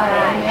devil?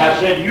 Have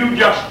said, you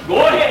just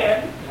go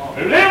ahead,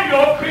 live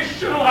your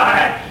Christian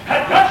life,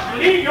 and just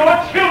leave your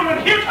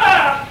children here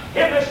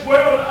in this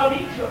world of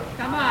Egypt.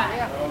 Come on.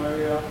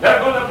 They're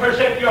going to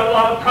present you a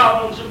lot of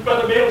problems, as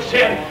Brother Bill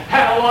said,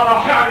 and a lot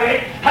of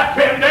heartache. And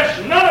friend, there's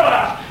none of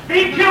us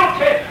be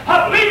guilty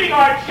of leaving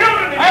our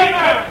children in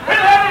Egypt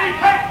without any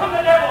help from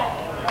the devil.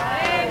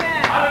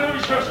 Amen.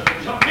 Hallelujah.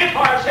 Submit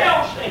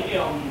ourselves to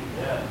him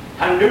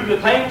and do the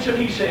things that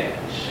he says.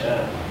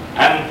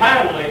 And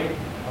finally,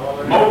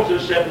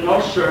 Moses said,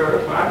 no, sir,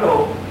 if I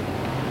go,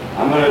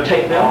 I'm going to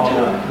take them to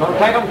him. Going to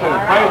take them to him.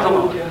 Praise the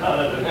Lord.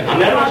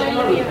 And then there's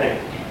another thing.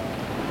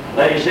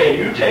 They say,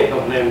 you take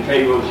them then,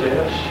 Pharaoh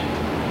says,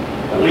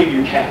 and leave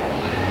your cattle.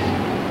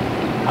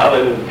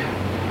 Hallelujah.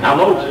 Now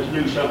Moses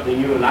knew something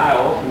you and I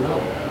often know.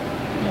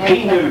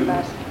 He knew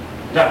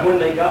that when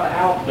they got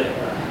out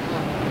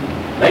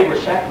there, they were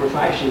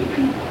sacrificing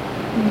people.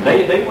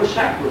 They were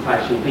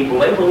sacrificing people.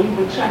 They were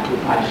even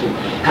sacrificing.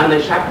 And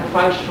they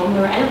sacrificed from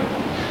their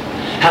animals.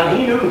 And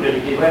he knew that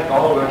if he left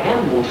all their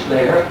animals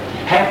there,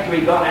 after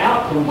he got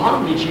out from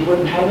bondage, he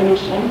wouldn't have any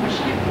sin to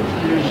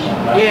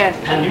sacrifice. Yes.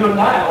 And you and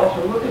I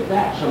often look at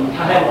that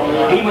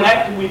sometimes. Even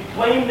after we've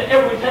claimed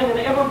everything and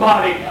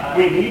everybody,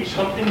 we need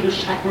something to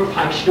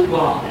sacrifice to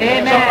God.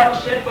 Amen.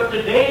 Somebody said, but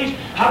the days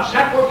of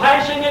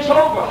sacrificing is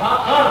over.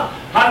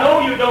 I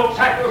know you don't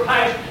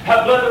sacrifice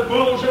blood of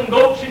bulls and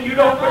goats, and you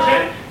don't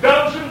present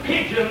doves and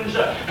pigeons.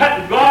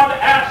 And God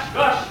asks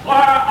us for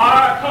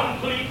our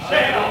complete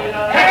sale. And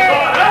God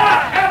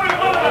asks every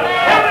one of us,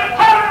 every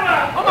part of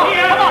us, He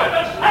asks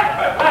us to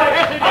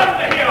sacrifice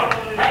unto Him.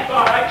 Thank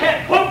God, I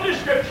can't quote the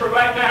scripture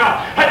right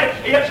now. And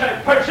it's a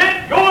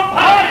present your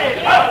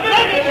body a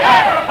living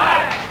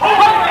sacrifice.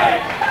 Holy,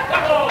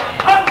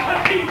 unto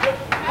Jesus.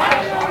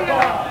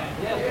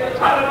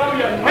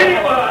 Hallelujah. Many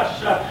of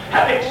us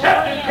have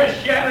accepted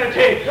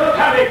Christianity,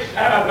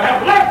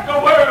 have left the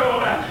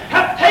world,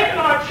 have taken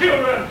our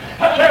children,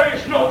 but there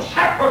is no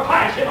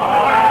sacrifice in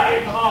our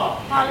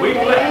lives. We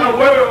let the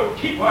world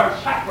keep our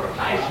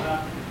sacrifice.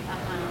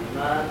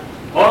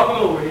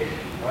 Oh, glory.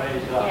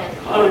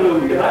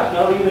 Hallelujah. That's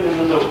not even in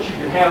the notes. You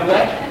can have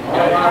that.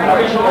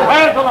 Praise the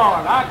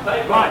Lord. I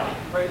Thank God.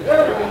 You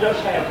can just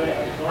have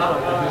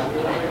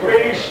that.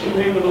 Praise the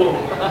name of the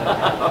Lord.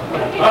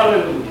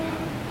 Hallelujah.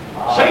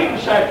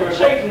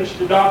 Satan's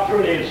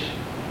doctrine is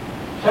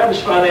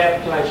satisfy the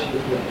appetites of the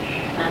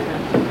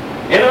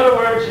flesh. In other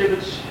words, if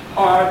it's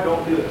hard,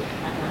 don't do it.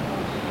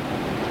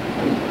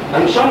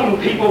 And some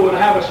people would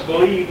have us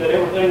believe that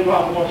everything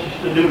God wants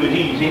us to do is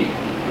easy.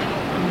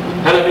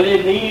 And if it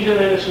isn't easy,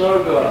 then it's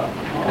not God.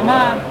 Come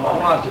on.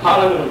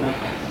 Hallelujah.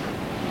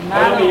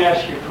 Now, let me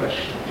ask you a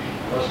question.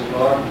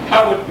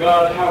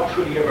 How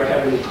could he ever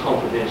have any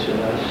confidence in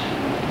us?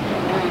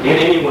 In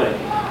any way?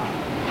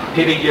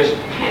 Did he just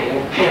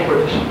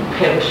pamper us,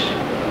 pet us,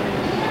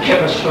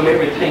 kept us from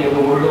everything in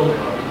the world?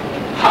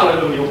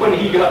 Hallelujah. When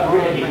he got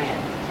ready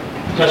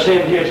to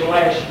send his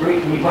last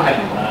great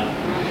revival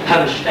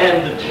and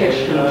stand the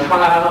test and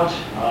trials,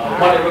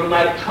 whatever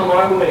might come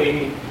our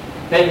way,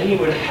 then he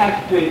would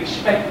have to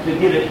expect to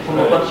get it from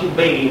a bunch of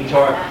babes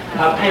or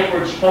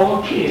pampered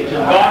spoiled kids.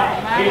 And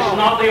God is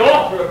not the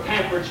author of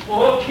pampered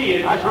spoiled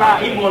kids.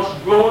 He wants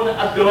grown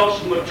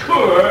adults,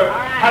 mature,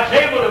 that's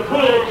able to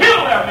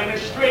fulfill their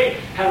ministry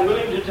and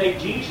willing to take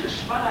Jesus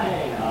by the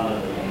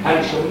hand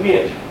and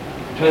submit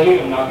to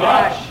him. Now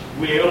God's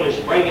will is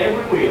to bring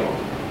every will,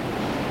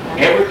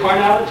 every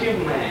carnality of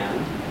man,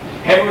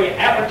 every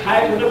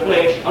appetite of the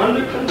flesh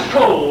under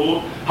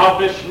control of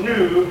this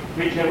new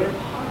regenerate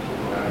heart.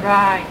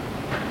 Right.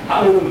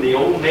 Hallelujah. The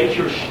old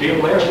nature's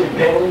still there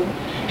rebelling.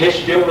 It's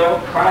still there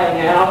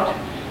crying out.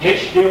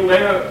 It's still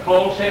there,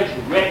 Paul says,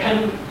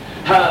 reckon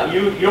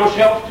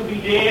yourself to be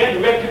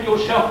dead. Reckon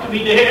yourself to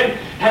be dead.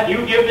 And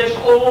you give this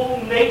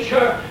old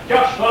nature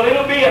just a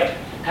little bit.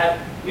 And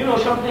you know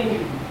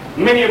something?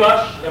 Many of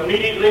us,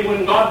 immediately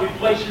when God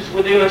replaces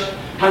within us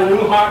a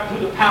new heart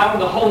through the power of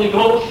the Holy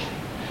Ghost,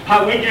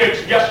 we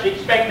just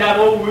expect that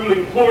old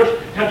ruling force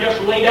to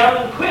just lay down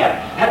and quit.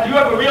 Have you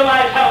ever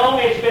realized how long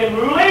it's been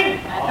ruling?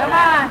 Come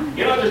on.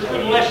 You know, there's a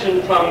good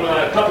lesson from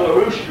a couple of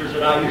roosters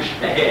that I used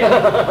to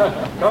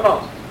have. Come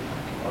on.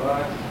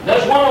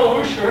 There's one old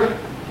rooster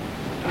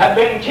had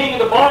been king of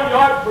the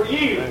barnyard for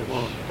years.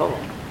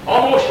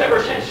 Almost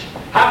ever since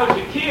I was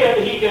a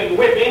kid, he could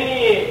whip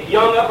any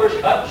young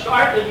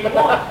upstart that you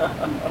want.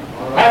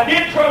 I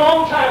did for a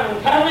long time.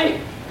 And finally,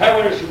 there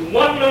was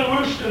one little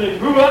rooster that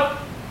grew up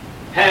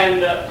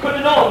and put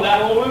it on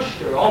that old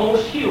rooster,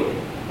 almost killed him.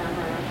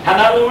 And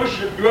that old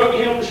rooster drug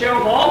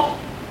himself off,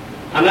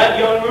 and that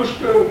young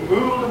rooster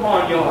ruled the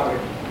barnyard.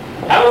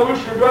 That old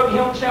rooster drug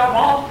himself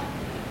off,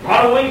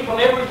 got away from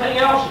everything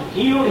else, and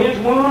healed his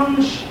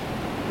wounds,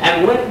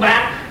 and went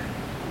back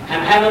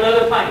and had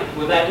another fight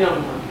with that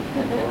young one.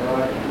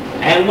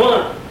 And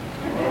won.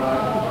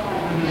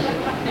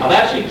 Now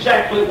that's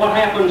exactly what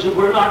happens if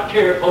we're not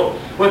careful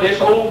with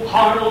this old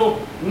carnal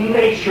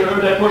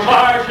nature that was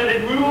ours and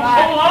it ruled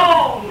so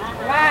long.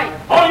 Right.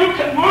 Oh, you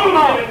can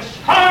wound it and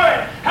scar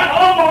it and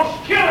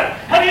almost kill it,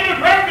 and it'll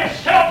drag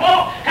itself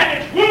off and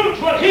its wounds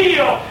will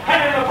heal,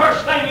 and then the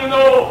first thing you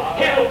know,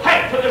 it'll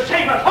fight for the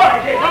same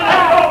authority that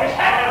it always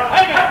had.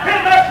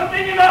 Until there's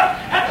something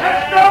enough and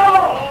says,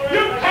 no,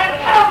 you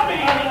can't have me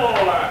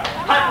anymore.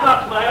 I'm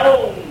not my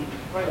own.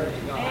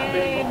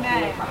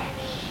 Amen.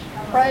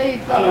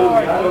 Praise the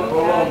Lord. I don't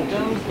belong to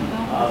you.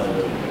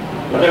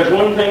 But there's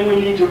one thing we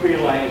need to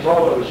realize,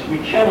 all of us, we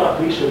cannot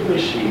be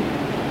submissive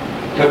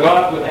to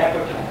God with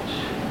appetites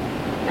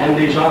and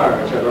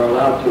desires that are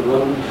allowed to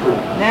run free.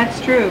 That's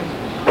true.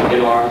 In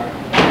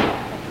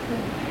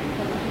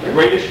the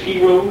greatest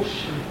heroes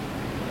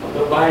of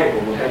the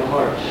Bible had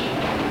hearts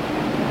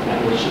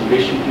that were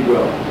submissive to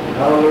God.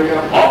 Hallelujah.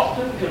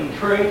 Often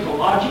contrary to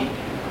logic,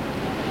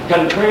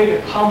 contrary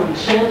to common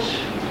sense,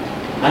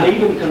 and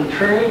even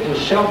contrary to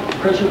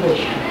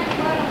self-preservation.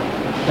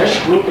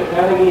 Let's look at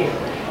that again.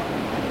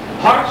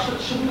 Hearts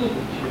that submit,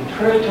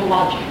 contrary to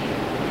logic.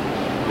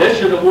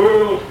 This is a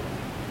world,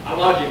 a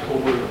logical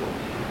world.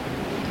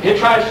 It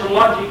tries to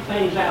logic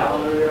things out.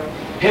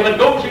 If it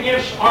goes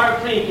against our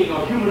thinking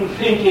or human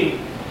thinking,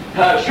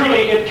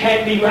 surely it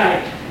can't be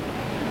right.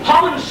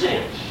 Common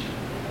sense,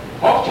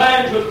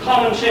 oftentimes with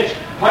common sense,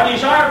 our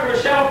desire for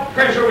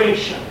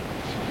self-preservation.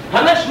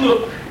 And let's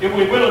look, if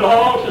we will at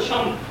all, to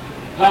some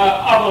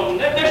of them.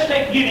 Let's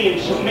take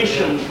Gideon's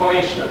submissions, for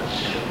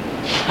instance.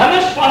 And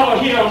let's follow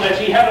him as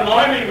he had an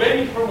army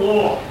ready for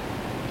war.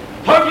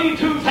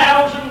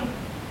 32,000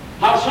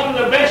 of some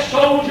of the best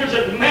soldiers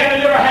that man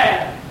had ever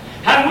had.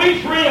 And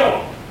we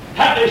thrilled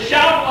at the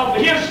shout of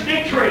his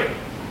victory.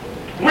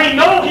 We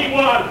know he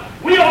won.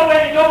 We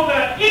already know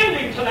the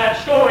ending to that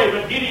story,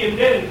 but Gideon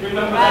didn't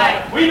remember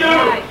that. We do.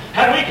 Right.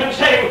 And we can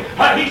say,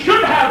 he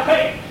should have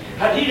faith,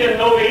 but he didn't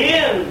know the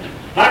end.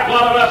 Like a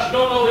lot of us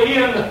don't know the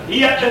end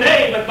yet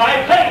today, but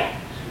by faith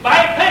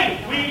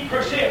we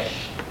persist.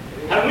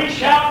 And we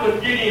shout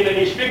with Gideon and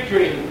his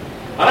victory.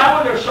 And I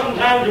wonder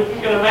sometimes if we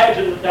can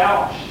imagine the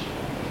doubts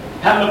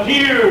and the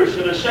fears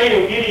that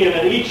assail Gideon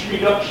at each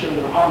reduction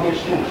of his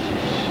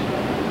forces.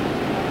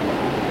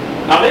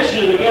 Now this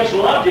is against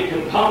logic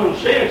and common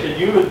sense that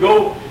you would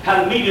go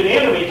and meet an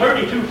enemy.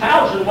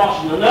 32,000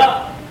 wasn't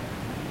enough.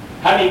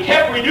 And he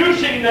kept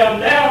reducing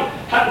them down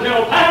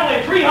until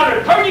finally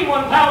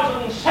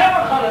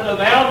 331,700 of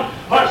them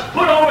was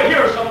put over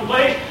here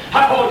someplace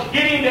because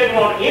Gideon didn't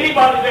want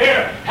anybody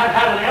there that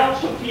had an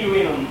ounce of fear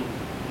in them.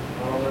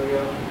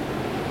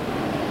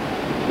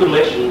 Good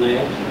lesson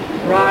there.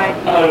 Right.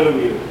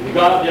 Hallelujah.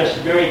 God just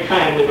very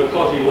kindly,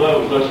 because he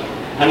loves us,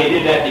 and he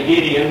did that to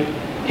Gideon,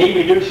 he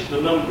reduced the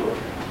number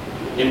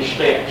in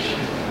steps.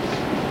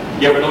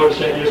 You ever notice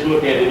that? Just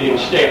look at it in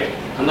steps.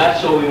 And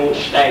that's so we won't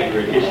stagger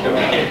at His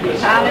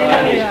commandments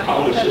and His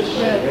promises.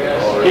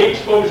 He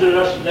exposes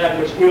us to that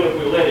which will, if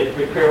we let it,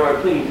 prepare our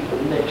feet for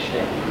the next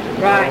step.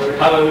 Right.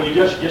 Hallelujah.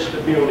 Just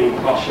the building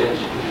process.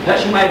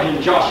 Let's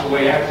imagine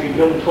Joshua after he'd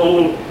been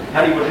told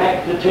how he would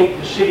have to take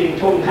the city and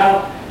told him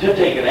how to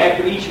take it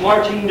after each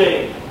marching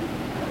day.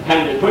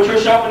 And to put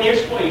yourself in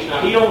His place.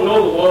 Now, he don't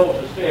know the walls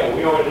of Stale.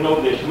 We already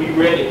know this. We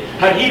read it.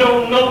 And he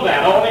don't know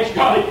that. All he's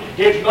got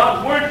is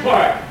God's word for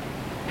it.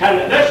 And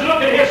let's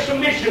look at His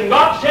submission.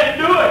 God said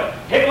do it.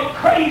 It looked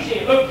crazy.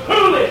 It looked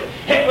foolish.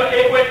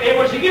 It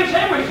was against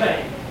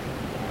everything.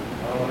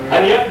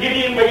 And yet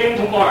Gideon began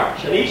to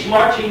march. And each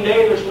marching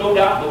day, there's no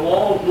doubt the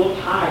walls looked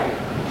higher.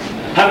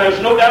 And there's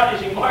no doubt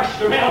as he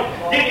marched around,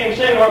 Gideon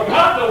said, "Lord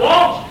God, the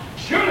walls,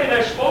 surely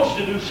they're supposed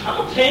to do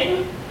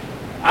something.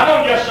 I'm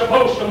not just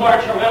supposed to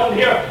march around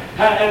here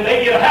and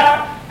they get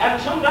higher."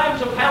 And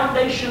sometimes the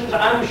foundations,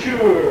 I'm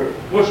sure,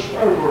 was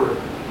firmer.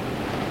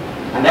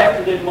 And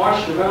after they'd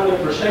marched around there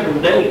for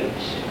 7 days,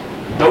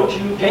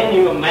 can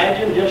you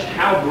imagine just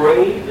how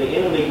brave the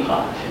enemy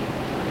got?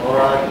 All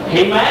right.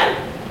 Amen?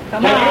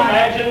 Come Can you on.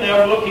 imagine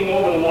they're looking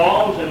over the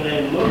walls and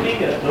then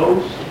looking at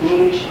those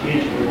foolish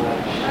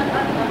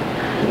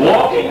Israelites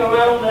walking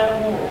around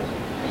that wall?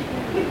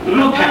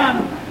 Look at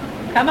them.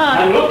 Come on.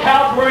 And look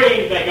how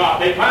brave they got.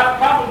 They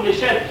probably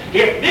said,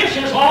 if this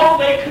is all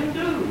they can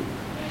do.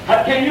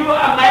 Can you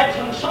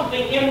imagine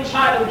something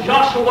inside of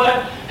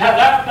Joshua?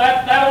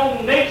 That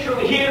old nature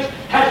of his,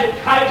 has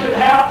it tried it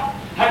out?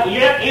 And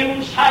yet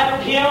inside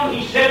of him,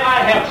 he said,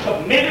 I have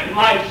submitted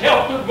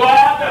myself to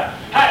God.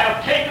 I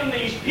have taken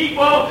these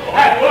people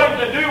and going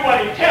to do what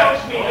He tells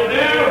me to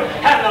do.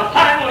 And the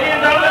final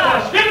end of it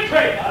was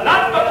victory.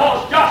 Not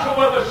because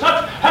Joshua was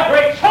such a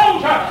great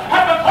soldier,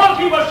 but because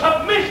he was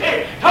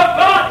submissive to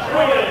God's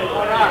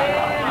will.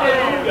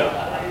 Hallelujah.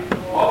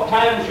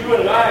 Oftentimes you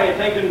and I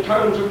think in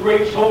terms of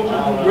great soldiers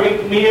and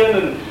great men,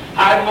 and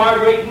I admire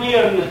great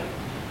men.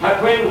 My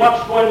friend,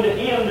 what's going to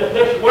end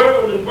this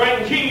world and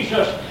bring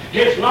Jesus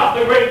is not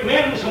the great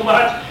men so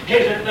much,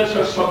 is it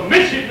the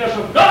submissiveness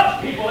of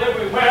God's people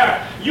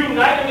everywhere,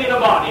 uniting in a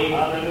body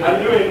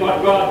and doing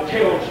what God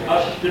tells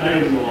us to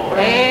do.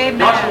 Amen.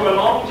 Joshua a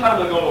long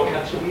time ago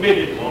had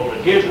submitted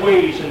his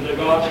ways into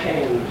God's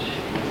hands.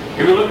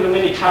 If you look at the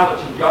many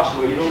talents of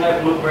Joshua, you don't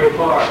have to look very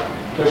far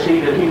to see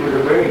that he was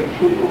a very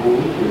capable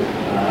leader.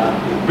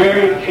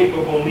 Very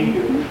capable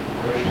leader.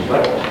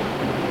 But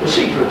the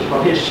secret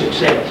of his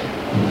success,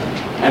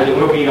 as it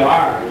will be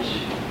ours,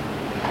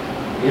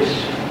 is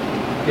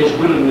his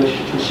willingness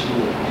to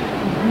submit.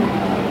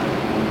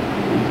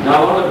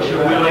 Now, a lot of us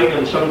are willing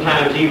and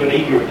sometimes even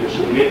eager to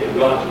submit to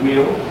God's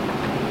will.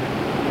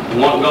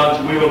 We want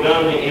God's will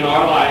done in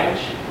our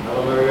lives.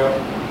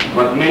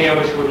 But many of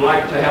us would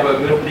like to have a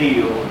good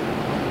deal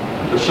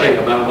to say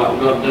about what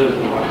God does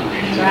in our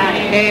lives.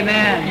 Right.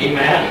 Amen.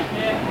 Amen.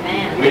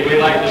 We'd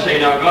like to say,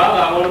 now God,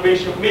 I want to be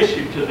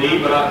submissive to Thee,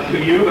 but I'll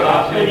tell you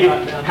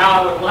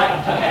how I would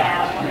like to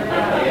have.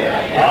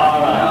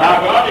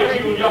 Now God, if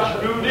you will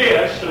just do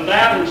this and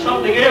that and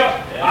something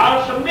else,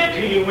 I'll submit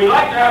to You. We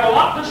like to have a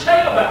lot to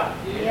say about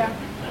it.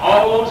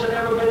 All those that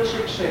ever been a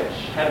success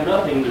have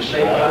nothing to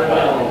say about it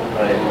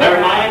now. Their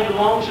mind had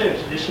long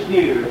since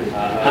disappeared.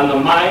 And the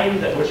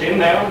mind that was in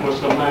them was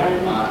the mind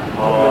of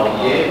God.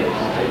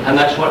 And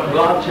that's what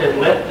God said,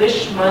 let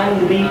this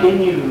mind be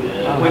in you,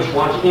 which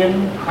was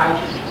in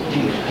Christ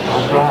Jesus.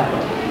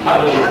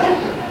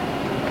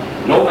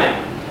 Hallelujah. No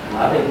man,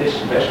 I think this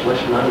is the best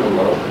lesson I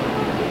know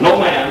of, no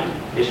man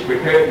is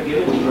prepared to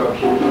give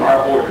instructions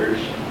or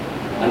orders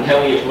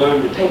until he has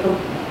learned to take them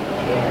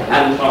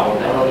and follow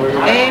them.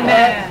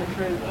 Amen.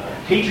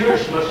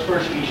 Teachers must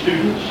first be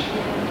students.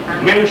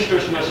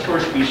 Ministers must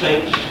first be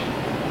saints.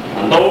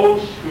 And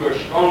those who are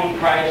strong in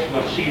Christ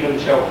must see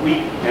themselves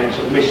weak and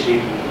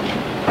submissive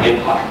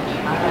in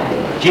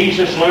heart.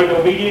 Jesus learned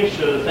obedience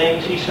to the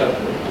things He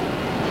suffered.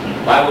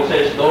 The Bible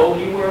says, though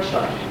He were a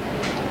son,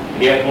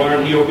 He had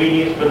learned the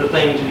obedience to the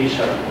things that He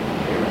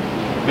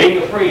suffered.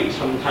 Being afraid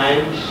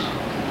sometimes,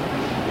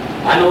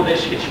 I know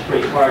this gets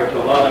pretty hard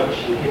to a lot of us.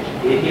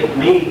 It hit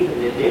me,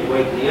 and it did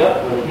wake me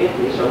up when it hit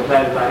me.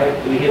 Sometimes I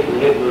have to be hit in the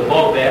head with a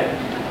ball bat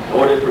in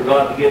order for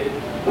God to get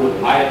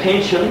my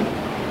attention.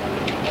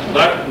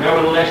 But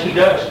nevertheless, He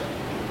does.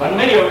 But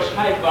many of us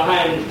hide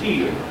behind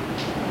fear.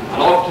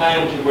 And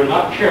oftentimes, if we're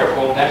not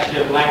careful, that's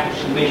just lack of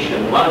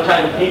submission. A lot of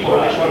times people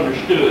are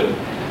misunderstood.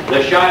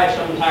 They're shy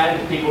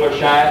sometimes. People are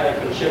shy.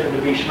 They're considered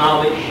to be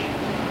snobbish.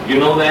 You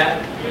know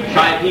that?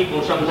 Shy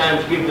people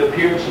sometimes give the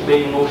appearance of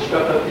being the most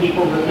stuck-up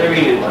people that there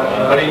is.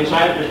 But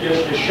inside there's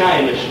just a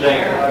shyness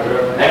there.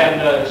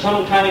 And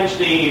sometimes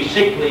the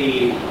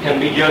sickly can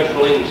be judged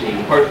lazy.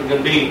 A person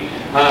can be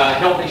a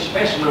healthy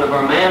specimen of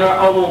a man or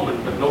a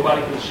woman, but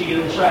nobody can see it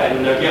inside.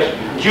 And they're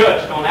just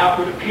judged on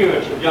outward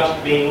appearance of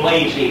just being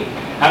lazy.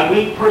 And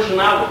weak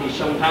personality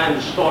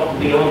sometimes is thought to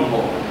be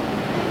unmoral.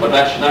 But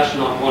that's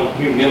not what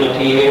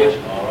humility is.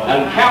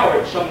 And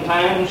cowards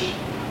sometimes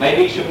may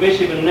be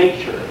submissive in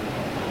nature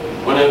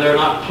when they're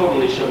not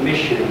totally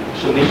submissive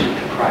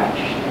to Christ.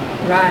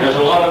 There's Right.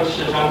 a lot of us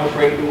says, I'm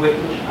afraid to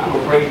witness, I'm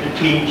afraid to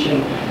teach,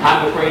 and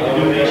I'm afraid to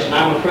do this, and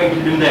I'm afraid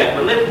to do that.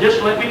 But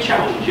just let me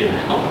challenge you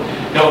now.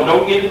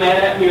 Don't get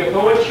mad at me or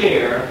throw a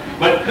chair.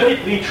 But could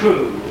it be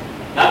true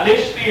that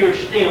this fear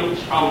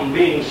stems from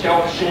being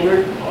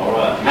self-centered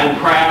and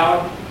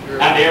proud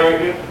and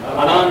arrogant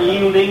and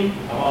unyielding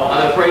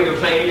and afraid of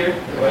failure?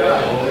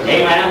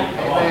 Amen?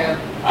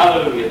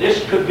 Hallelujah.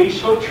 This could be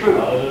so true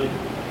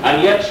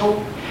and yet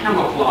so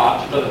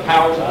camouflaged by the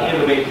powers of the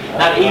enemy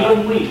that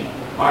even we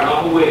are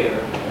not aware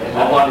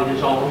of what it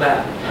is all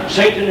about.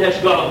 Satan has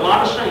got a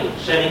lot of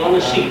saints sitting on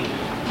the seat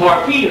for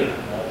fear.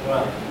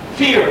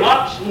 Fear,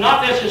 not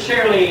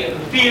necessarily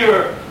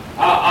fear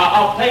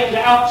of things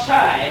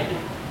outside,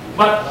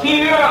 but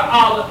fear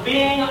of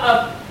being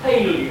a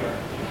failure.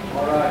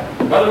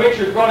 Brother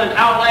Richard brought it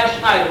out last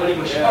night when he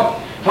was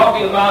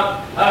talking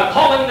about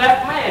calling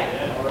that man.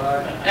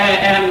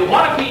 And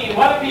what if he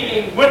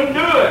wouldn't do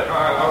it,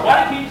 or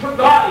what if he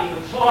forgot him,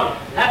 and so on.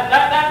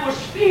 That was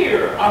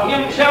fear of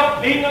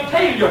himself being a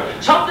failure,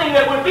 something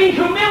that would be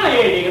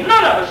humiliating. And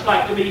none of us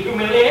like to be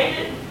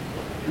humiliated.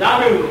 Now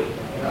do we?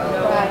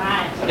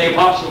 The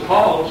Apostle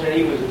Paul said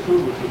he was a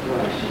fool for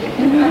Christ.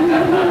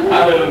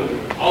 Hallelujah.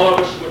 All of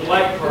us would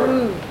like for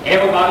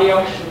everybody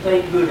else to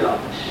think good of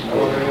us.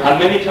 And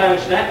many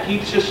times that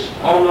keeps us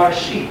on our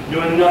seat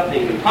doing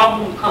nothing. The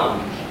problem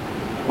comes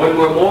when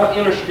we're more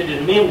interested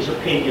in men's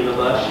opinion of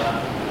us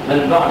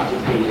than God's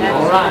opinion. That's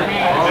All right.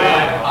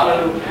 right.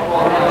 Hallelujah.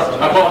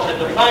 Because at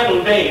the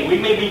final day, we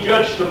may be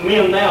judged of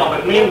men now,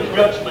 but men's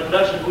judgment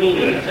doesn't mean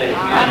anything.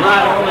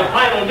 Right. On the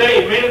final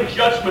day, men's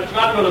judgment's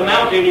not going to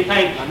amount to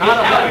anything. It's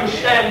how you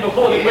stand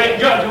before the great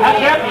judge. And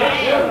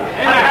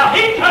how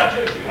he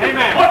judges you.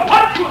 Amen.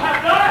 What you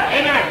have done.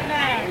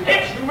 Amen.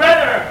 It's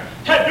rather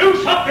to do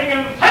something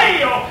and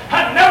fail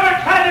and never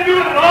try to do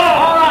it at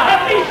all.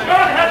 At least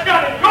God has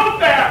got it out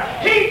there.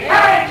 He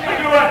tried to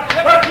do it,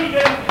 but he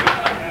didn't.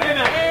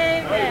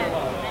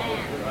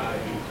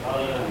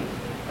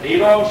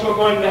 He's also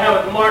going to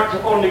have it marked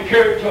upon the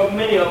character of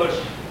many of us.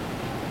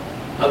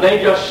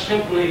 They just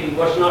simply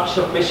was not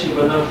submissive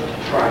enough to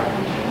try.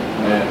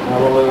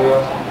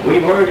 Hallelujah.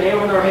 We've heard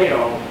heaven or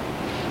hell.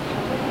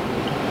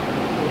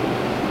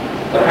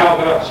 But how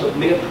about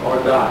submit or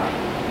die?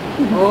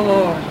 Oh,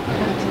 Lord.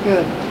 That's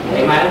good.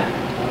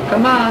 Amen.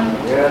 Come on.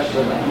 Yes,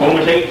 amen.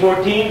 Romans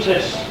 8:14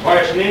 says, for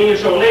as many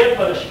as are led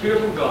by the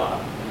Spirit of God,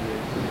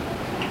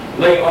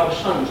 they are the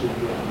sons of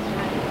God.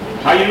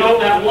 Now you know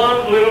that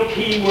one little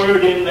key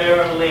word in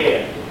there,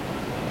 led.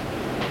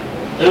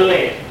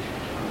 Led.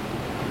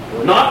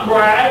 Not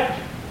bragged,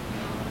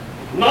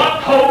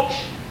 not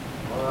coached,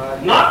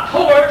 not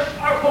coerced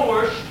or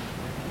forced,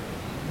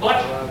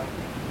 but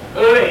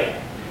led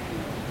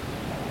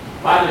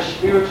by the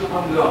Spirit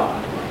of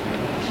God.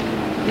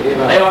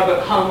 They are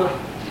become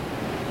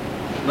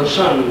the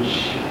sons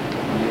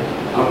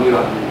of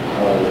God.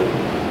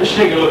 Let's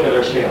take a look at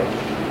ourselves.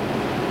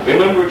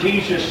 Remember,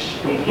 Jesus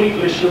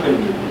completely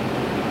surrendered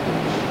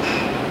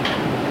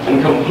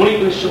and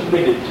completely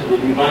submitted to the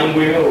divine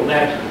will of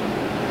that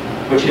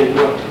which had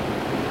brought him.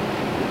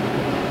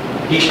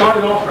 He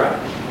started off right.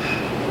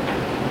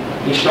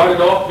 He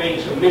started off being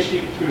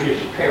submissive to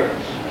his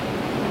parents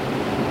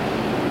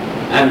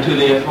and to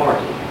the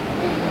authority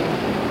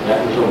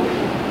that was over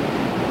him.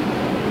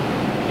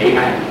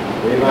 Amen.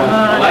 The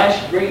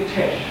last great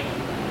test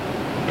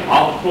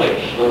of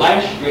flesh, the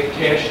last great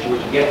test was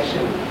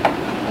Gethsemane.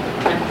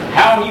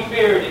 How he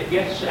fared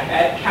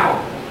at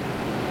Calvary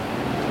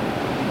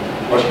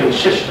was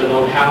consistent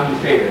on how he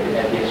fared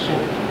at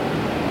Gethsemane.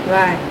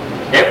 Right.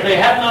 If they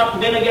had not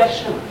been at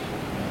Gethsemane,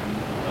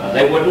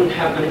 they wouldn't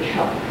have been at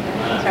Calvary.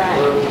 That's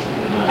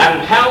right.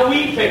 And how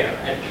we fare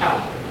at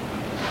Calvary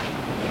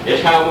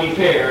is how we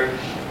fare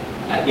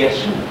at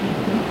Gethsemane.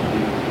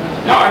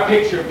 Now our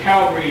picture of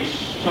Calvary is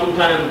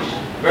sometimes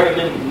very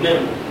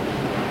minimal.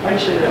 How do you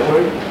say that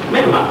word?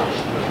 Minimized.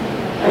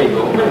 There you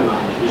go,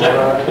 minimized. Is that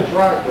right? That's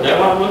right. Is that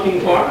what I'm looking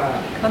for?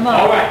 Come on.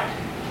 All right.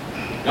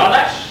 Now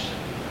that's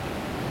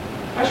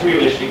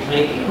realistic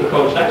thinking,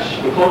 because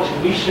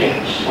we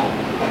sense.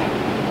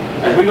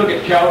 As we look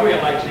at Calvary,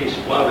 I'd like to see a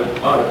spot of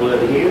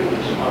blood here and a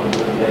spot of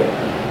blood there.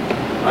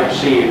 I'd like to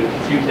see a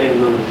few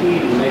things on the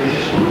feet and maybe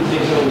just a little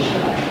things on the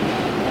side.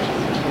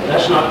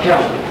 That's not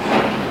Calvary.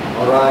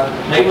 All right.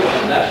 Take it,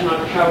 that's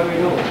not Calvary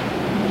at all.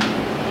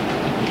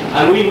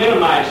 And we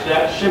minimize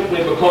that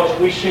simply because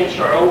we sense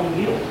our own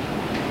guilt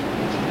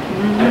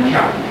at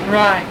Calvary.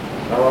 Right.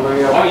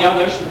 Hallelujah. Oh yeah,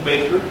 there's the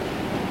baker.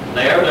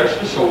 There's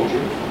the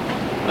soldier.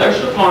 There's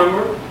the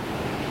farmer.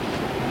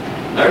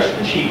 There's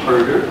the sheep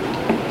herder.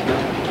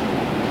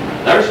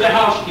 There's the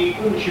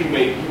housekeeper and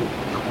shoemaker.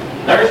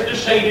 There's the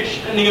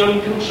sadist and the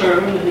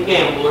unconcerned and the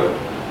gambler.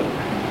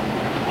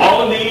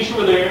 All of these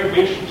were there,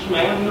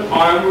 businessmen and the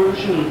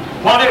farmers and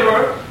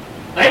whatever.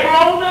 They were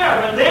all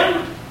there. And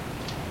then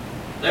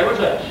there was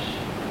us.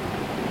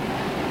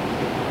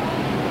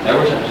 There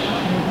was us.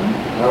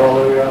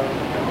 Hallelujah.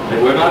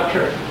 If we're not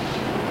careful,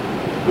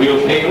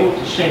 we'll fail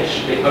to sense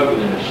the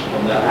ugliness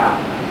of that hour.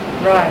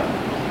 Right.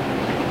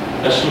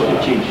 Let's look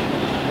at Jesus.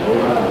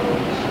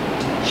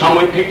 Some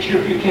way picture,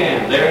 if you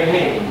can, there he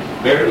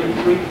hangs, barely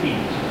 3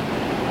 feet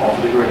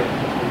off the ground.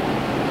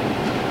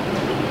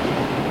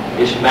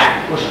 His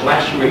back was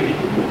lacerated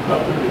with a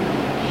couple of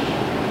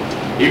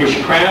ribs. He was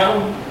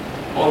crowned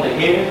on the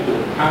head with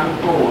a crown of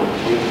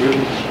thorns with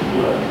rivers of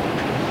blood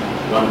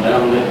run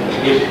down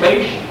there. His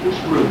face was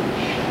bruised.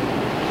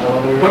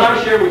 When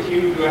I share with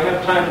you, do I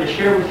have time to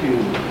share with you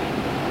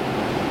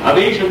a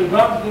vision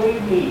God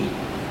gave me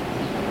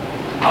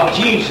of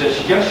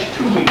Jesus just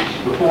 2 weeks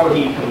before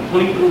he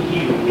completely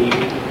healed me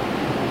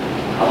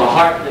of a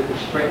heart that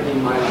was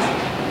threatening my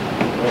life.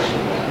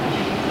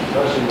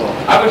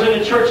 I was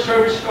in a church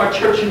service, our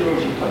church in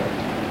Rosie Clare.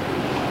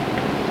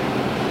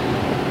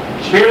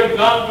 The Spirit of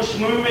God was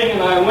moving,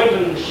 and I went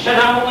and sat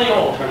down on the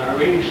altar, and I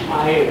raised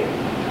my head.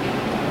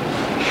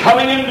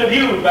 Coming into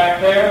view back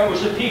there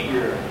was a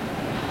figure.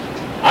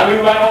 I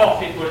knew right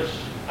off it was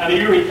an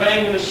eerie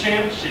thing in a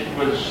sense. It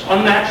was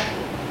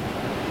unnatural.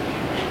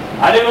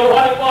 I didn't know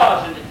what it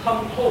was, and it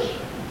come closer.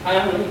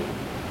 Finally,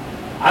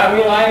 I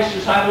realized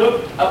as I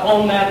looked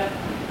upon that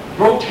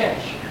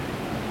grotesque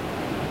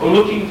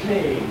looking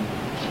thing,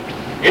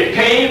 it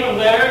came, and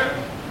there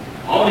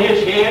on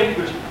his head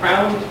was a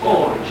crown of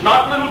thorns.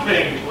 Not little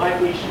things like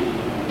we see,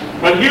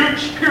 but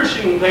huge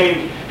piercing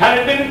things,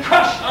 had been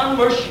crushed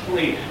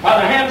unmercifully by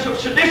the hands of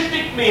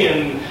sadistic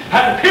men,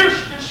 had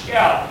pierced the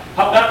scalp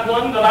of that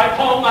one that I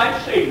call my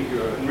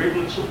Savior, and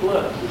rivulets of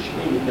blood were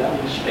streaming down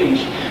his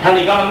face. And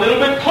he got a little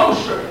bit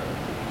closer.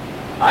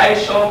 I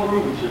saw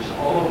bruises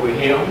all over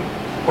him,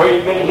 where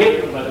he'd been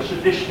hit by the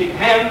sadistic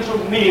hands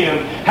of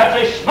men, as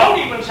they smote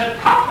him and said,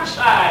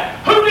 "Prophesy,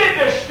 who did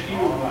this to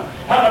you?"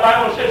 And the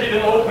Bible says he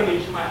didn't open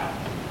his mouth.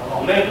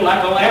 Led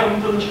like a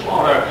lamb to the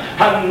slaughter,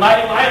 and the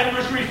mighty lion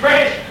was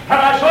refreshed, and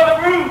I saw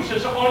the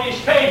bruises upon his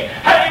face,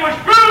 and he was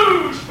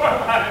bruised for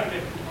my iniquity.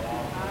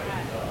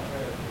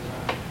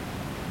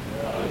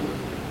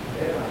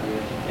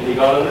 And he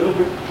got a little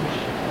bit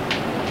closer.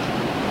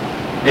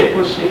 It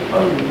was the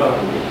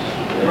ungodly,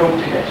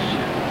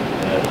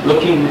 grotesque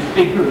looking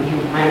figure of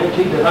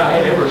humanity that I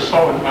had ever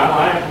saw in my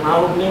life, and I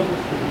would never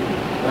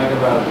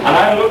forget. And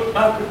I looked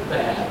up at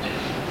that,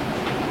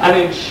 and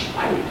in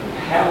spite of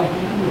how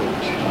he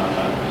looked,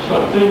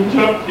 something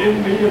jumped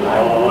in me, and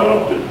I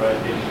loved it.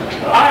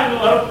 I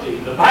loved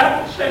him. The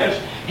Bible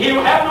says he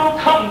will have no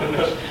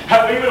comeliness,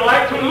 how we would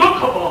like to look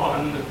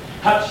upon.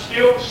 Had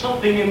still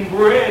something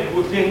inbred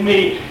within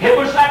me. It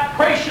was that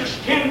precious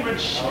kindred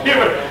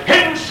spirit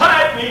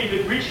inside me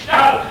that reached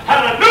out, and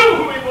I knew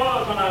who he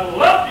was, and I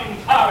loved him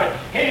for it.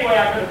 Anyway,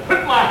 I could have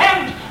put my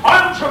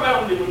arms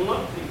around him and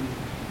loved him.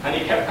 And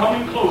he kept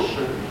coming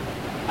closer.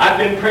 I've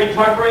been prayed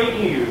for 8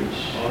 years.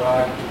 All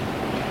right.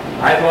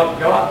 I thought,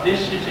 God,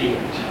 this is it.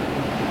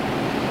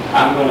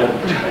 I'm going to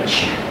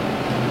touch you.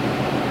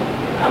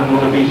 I'm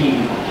going to be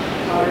healed.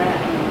 All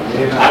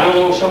right. I don't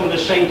know, some of the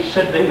saints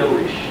said they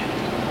noticed.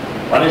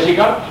 But as he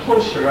got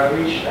closer, I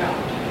reached out.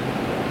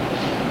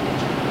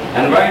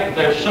 And right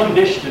there's some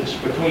distance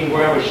between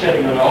where I was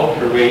sitting on the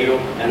altar rail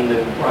and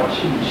the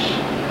Quartz.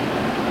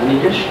 And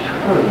he just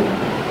turned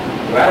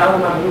right out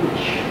of my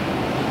reach.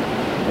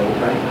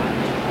 And right back.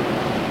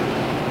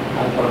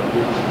 I thought,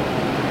 God,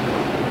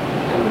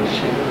 and he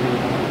said to me,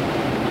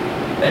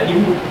 that you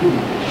would do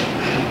this.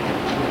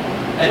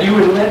 And you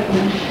would let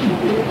me see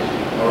this.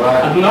 All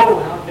right. And know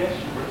how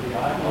desperately I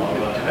want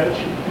to touch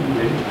you.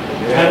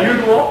 And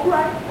you'd walk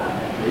right by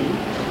me.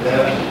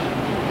 Yes.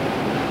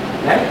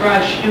 After I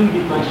stewed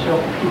in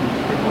myself peace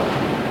for God,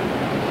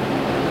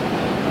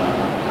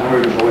 I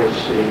heard a voice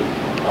say,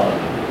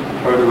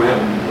 further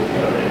around,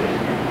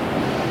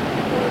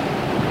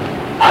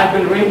 I've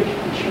been raised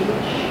in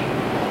church,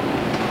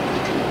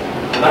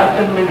 and I've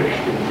been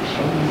ministering for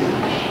some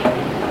years.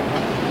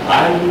 I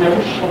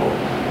never saw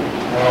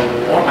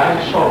what I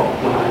saw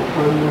when I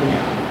turned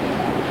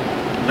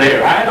around.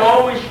 There, I'd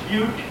always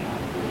viewed him.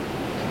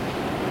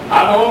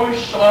 I always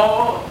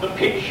saw the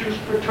pictures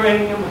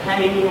portraying him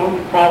hanging on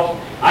the cross.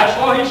 I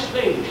saw his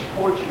face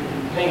tortured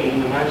in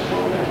pain, and I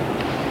saw that.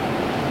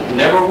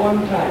 Never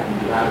one time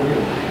did I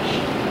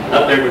realize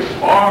that there was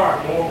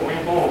far more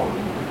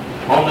going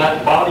on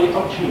that body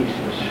of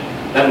Jesus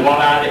than what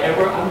I'd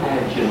ever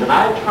imagined. And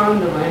I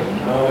turned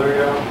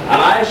around,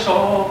 and I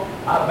saw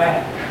a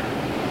back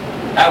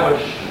that was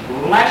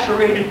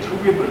lacerated to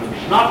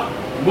ribbons. Not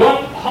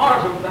one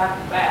part of that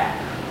back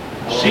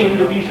seemed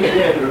to be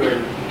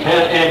together,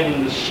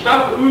 and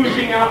stuff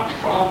oozing out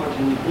from it,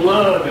 and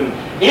blood, and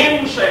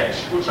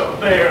insects was up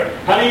there,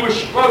 and he was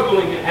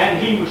struggling,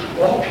 and he was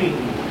walking.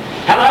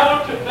 And I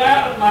looked at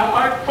that, and my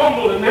heart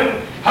crumbled, and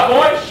then a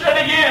voice said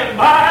again,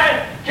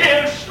 by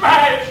his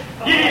stripes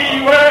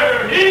ye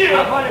were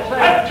healed.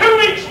 And 2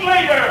 weeks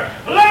later,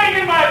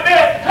 laying in my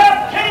bed,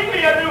 God gave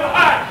me a new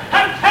heart,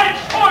 and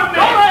transformed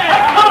me,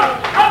 and come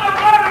of the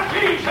blood of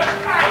Jesus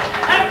Christ,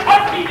 and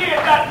what he did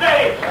that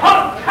day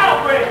on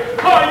Calvary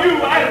for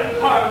you and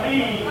for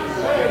me.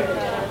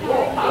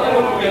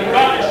 Hallelujah.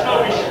 God is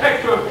no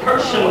respecter of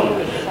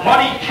person.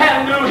 What he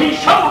can do, he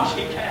shows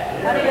he can.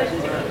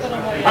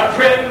 My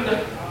friend,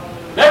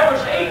 there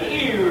was 8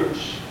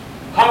 years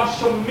of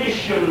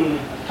submission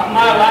to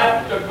my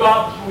life to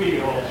God's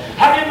will.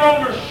 I didn't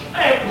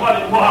understand what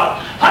it was.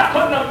 I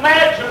couldn't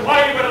imagine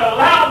why He would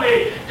allow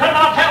me to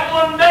not have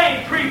one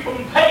day free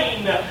from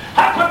pain.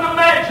 I couldn't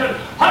imagine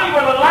why He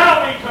would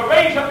allow me to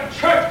raise up a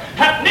church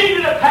that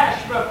needed a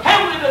pastor, a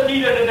family that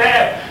needed a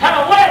dad, and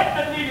a wife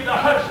that needed a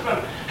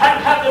husband, and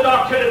have the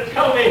doctor to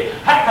tell me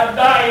I could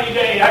die any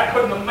day. I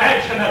couldn't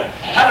imagine it.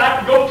 And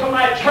I'd go to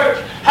my church,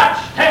 I'd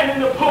stand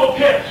in the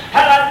pulpit,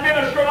 and I'd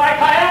minister like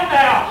I am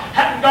now,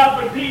 and God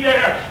would be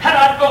there. And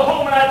I'd go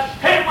home and I'd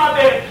stay in my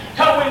bed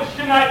till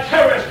Wednesday night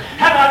service,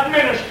 and I'd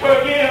minister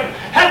again.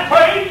 And for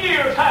 8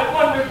 years I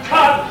wondered,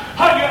 God,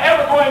 are you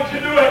ever going to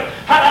do it?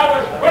 And I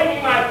was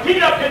bringing my feet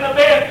up in the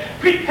bed,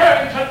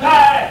 preparing to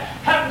die.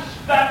 And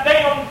that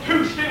day on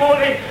Tuesday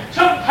morning,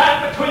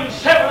 sometime between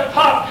 7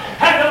 o'clock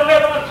and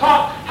 11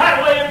 o'clock,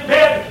 I'd lay in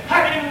bed.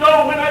 I didn't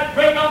know when I'd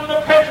bring on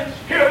the present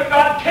Spirit of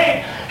God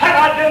came, and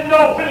I didn't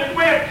know when it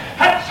went.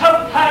 And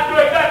sometime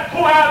during that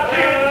 4-hour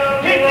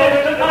period, He did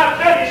it to my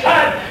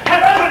bedside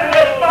and put it in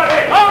His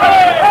body.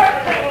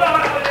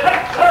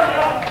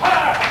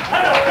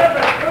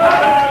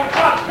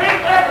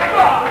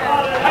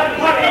 And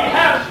what He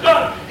has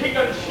done, He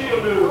can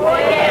still do.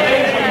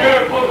 Things and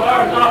miracles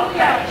are not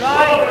past.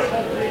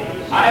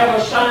 I have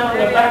a sign on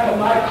the back of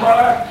my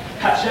car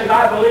that says,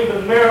 I believe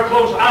in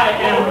miracles, I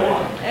am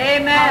one.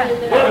 Amen.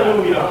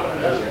 Hallelujah.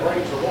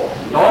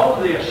 And all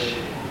of this,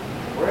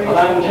 what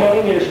I'm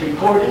telling you, is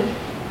recorded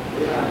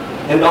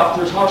in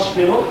Doctor's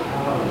Hospital,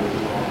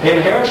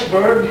 in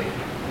Harrisburg,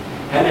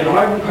 and in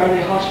Hardin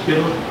County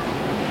Hospital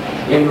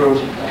in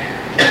Roseville.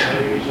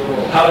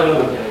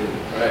 Hallelujah.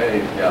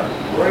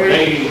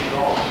 They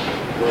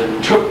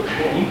took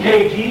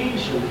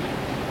EKGs and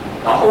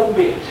the whole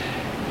bit.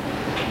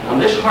 And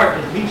this heart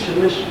that beats in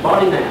this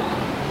body now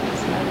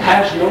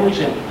has no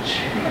resemblance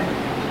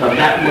of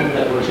that one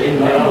that was in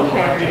their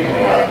heart.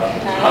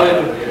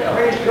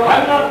 Hallelujah.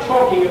 I'm not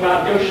talking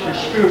about just the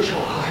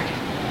spiritual heart.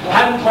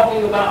 I'm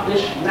talking about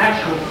this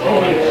natural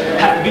thing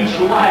that beats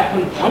life.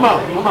 And come on.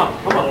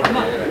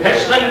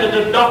 This thing that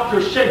the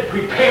doctor said,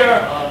 prepare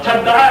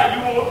to die.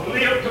 You won't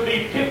live to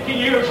be 50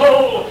 years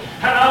old.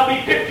 And I'll be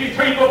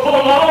 53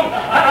 before long.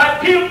 And I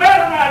feel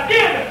better than I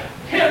did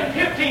 10,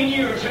 15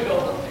 years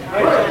ago.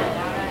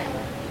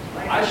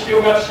 I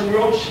still got some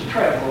roads to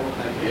travel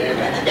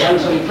and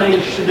some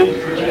things to do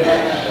for Jesus.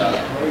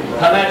 And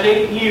that's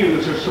 8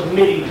 years of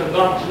submitting to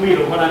God's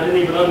will when I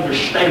didn't even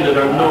understand it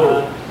or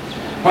know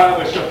what I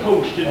was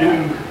supposed to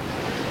do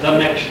the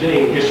next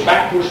day. His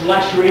back was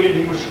lacerated.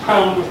 He was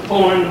crowned with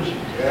thorns.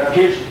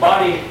 His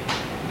body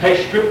has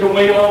stripped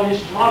away all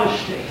his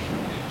modesty.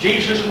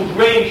 Jesus was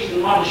raised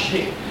in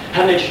modesty,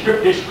 and they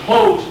stripped his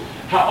clothes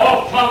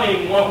off from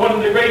him. One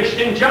of the greatest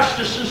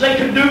injustices they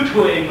could do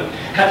to him,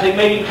 as they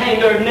made him hang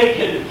there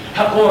naked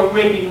before a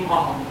raiding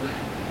mob.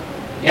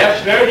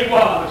 Yes, there he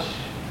was.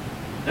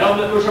 Them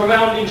that was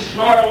around him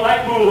snarled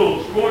like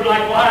bulls, roared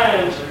like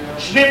lions,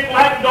 sniffed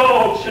like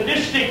dogs,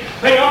 sadistic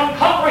beyond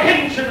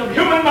comprehension of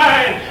human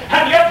mind.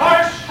 And yet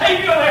our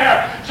Savior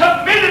there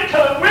submitted to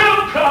the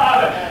will of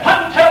God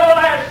until the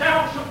last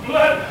ounce of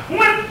blood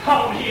went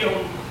from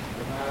him.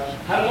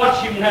 And watch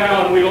him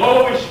now, and we'll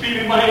always be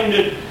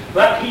reminded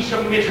that he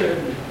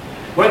submitted.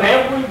 With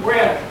every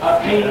breath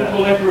of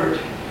painful effort,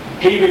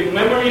 he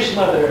remembered his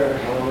mother.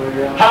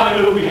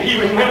 Hallelujah. He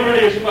remembered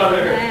his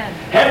mother.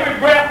 Every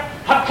breath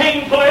of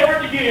painful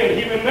effort again,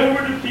 he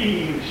remembered the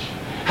thieves.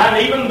 And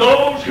even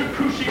those who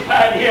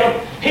crucified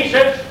him, he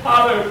says,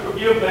 Father,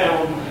 forgive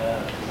them.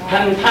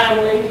 And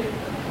finally,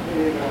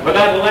 with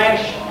that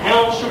last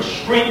ounce of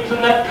strength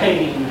and that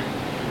pain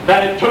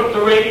that it took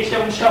to raise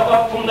himself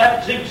up from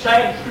that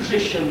zigzag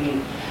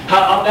position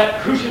of that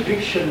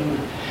crucifixion,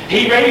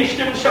 he raised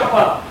himself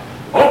up,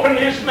 opened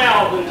his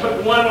mouth, and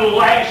took one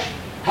last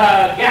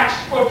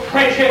gasp of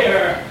fresh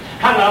air.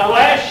 And the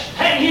last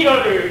thing he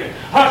uttered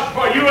was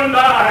for you and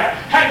I.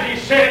 And he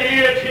said,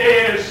 it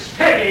is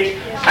finished.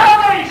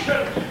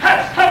 Salvation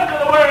has come to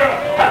the world.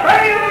 A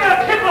brave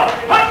people,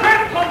 a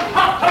friend from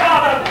top to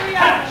bottom.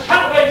 And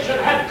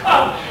salvation has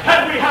come.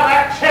 And we have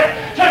access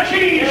to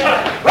Jesus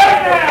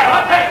right now.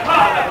 I thank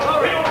God.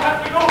 We don't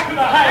have to go to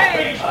the high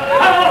priest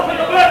and offer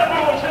the blood of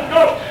bulls and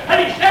goats. And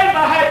he stands the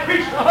high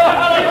priest. That's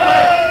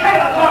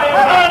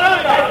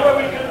where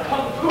we can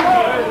come through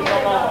him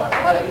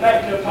and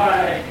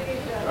magnify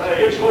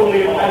His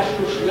holy and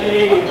matchless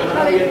name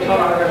and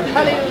guitar.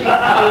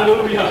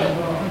 Hallelujah.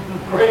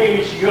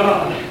 Praise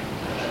God.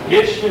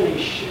 It's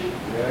finished.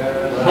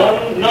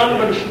 None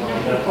but a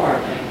small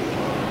part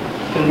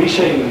can be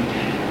saved.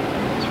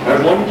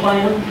 There's one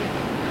plan.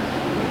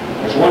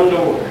 There's one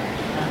door.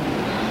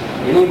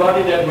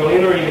 Anybody that will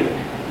enter in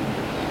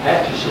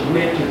has to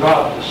submit to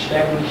God's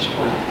established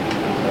plan.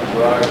 That's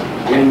right.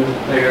 In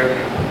their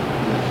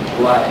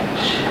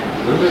lives. A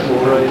little bit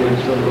more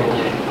into the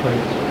Lord.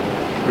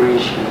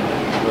 Praise God.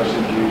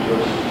 Blessed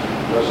Jesus.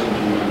 Blessed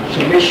Jesus.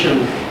 Submission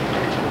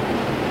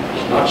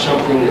is not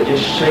something that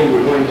just say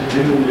we're going to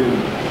do.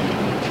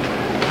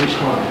 It's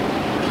hard.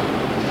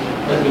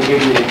 Let me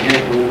give you an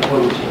example in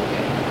closing.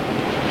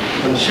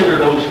 Consider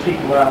those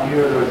people out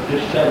here that are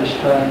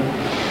dissatisfied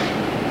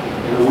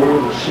in a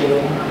world of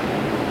sin,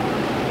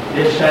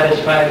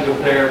 dissatisfied with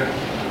their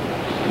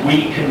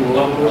weak and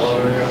loveless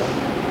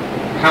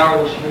and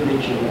powerless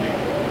religion.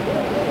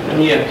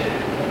 And yet,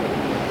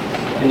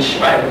 in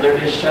spite of their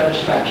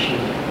dissatisfaction,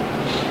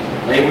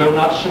 they will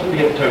not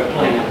submit to a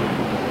plan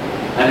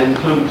that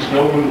includes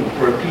no room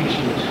for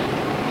appeasement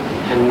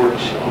and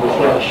works of the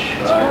flesh,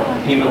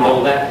 even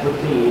though that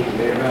would be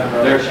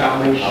their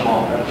salvation,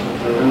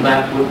 and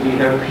that would be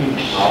their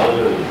peace.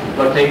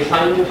 But they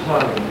find it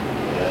hard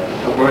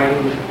to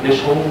bring this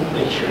whole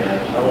nature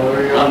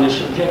on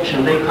this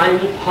objection. They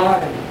find it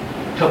hard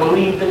to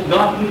believe that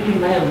God would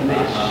demand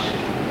this.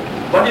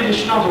 But it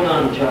is not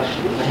an unjust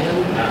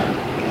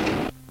demand.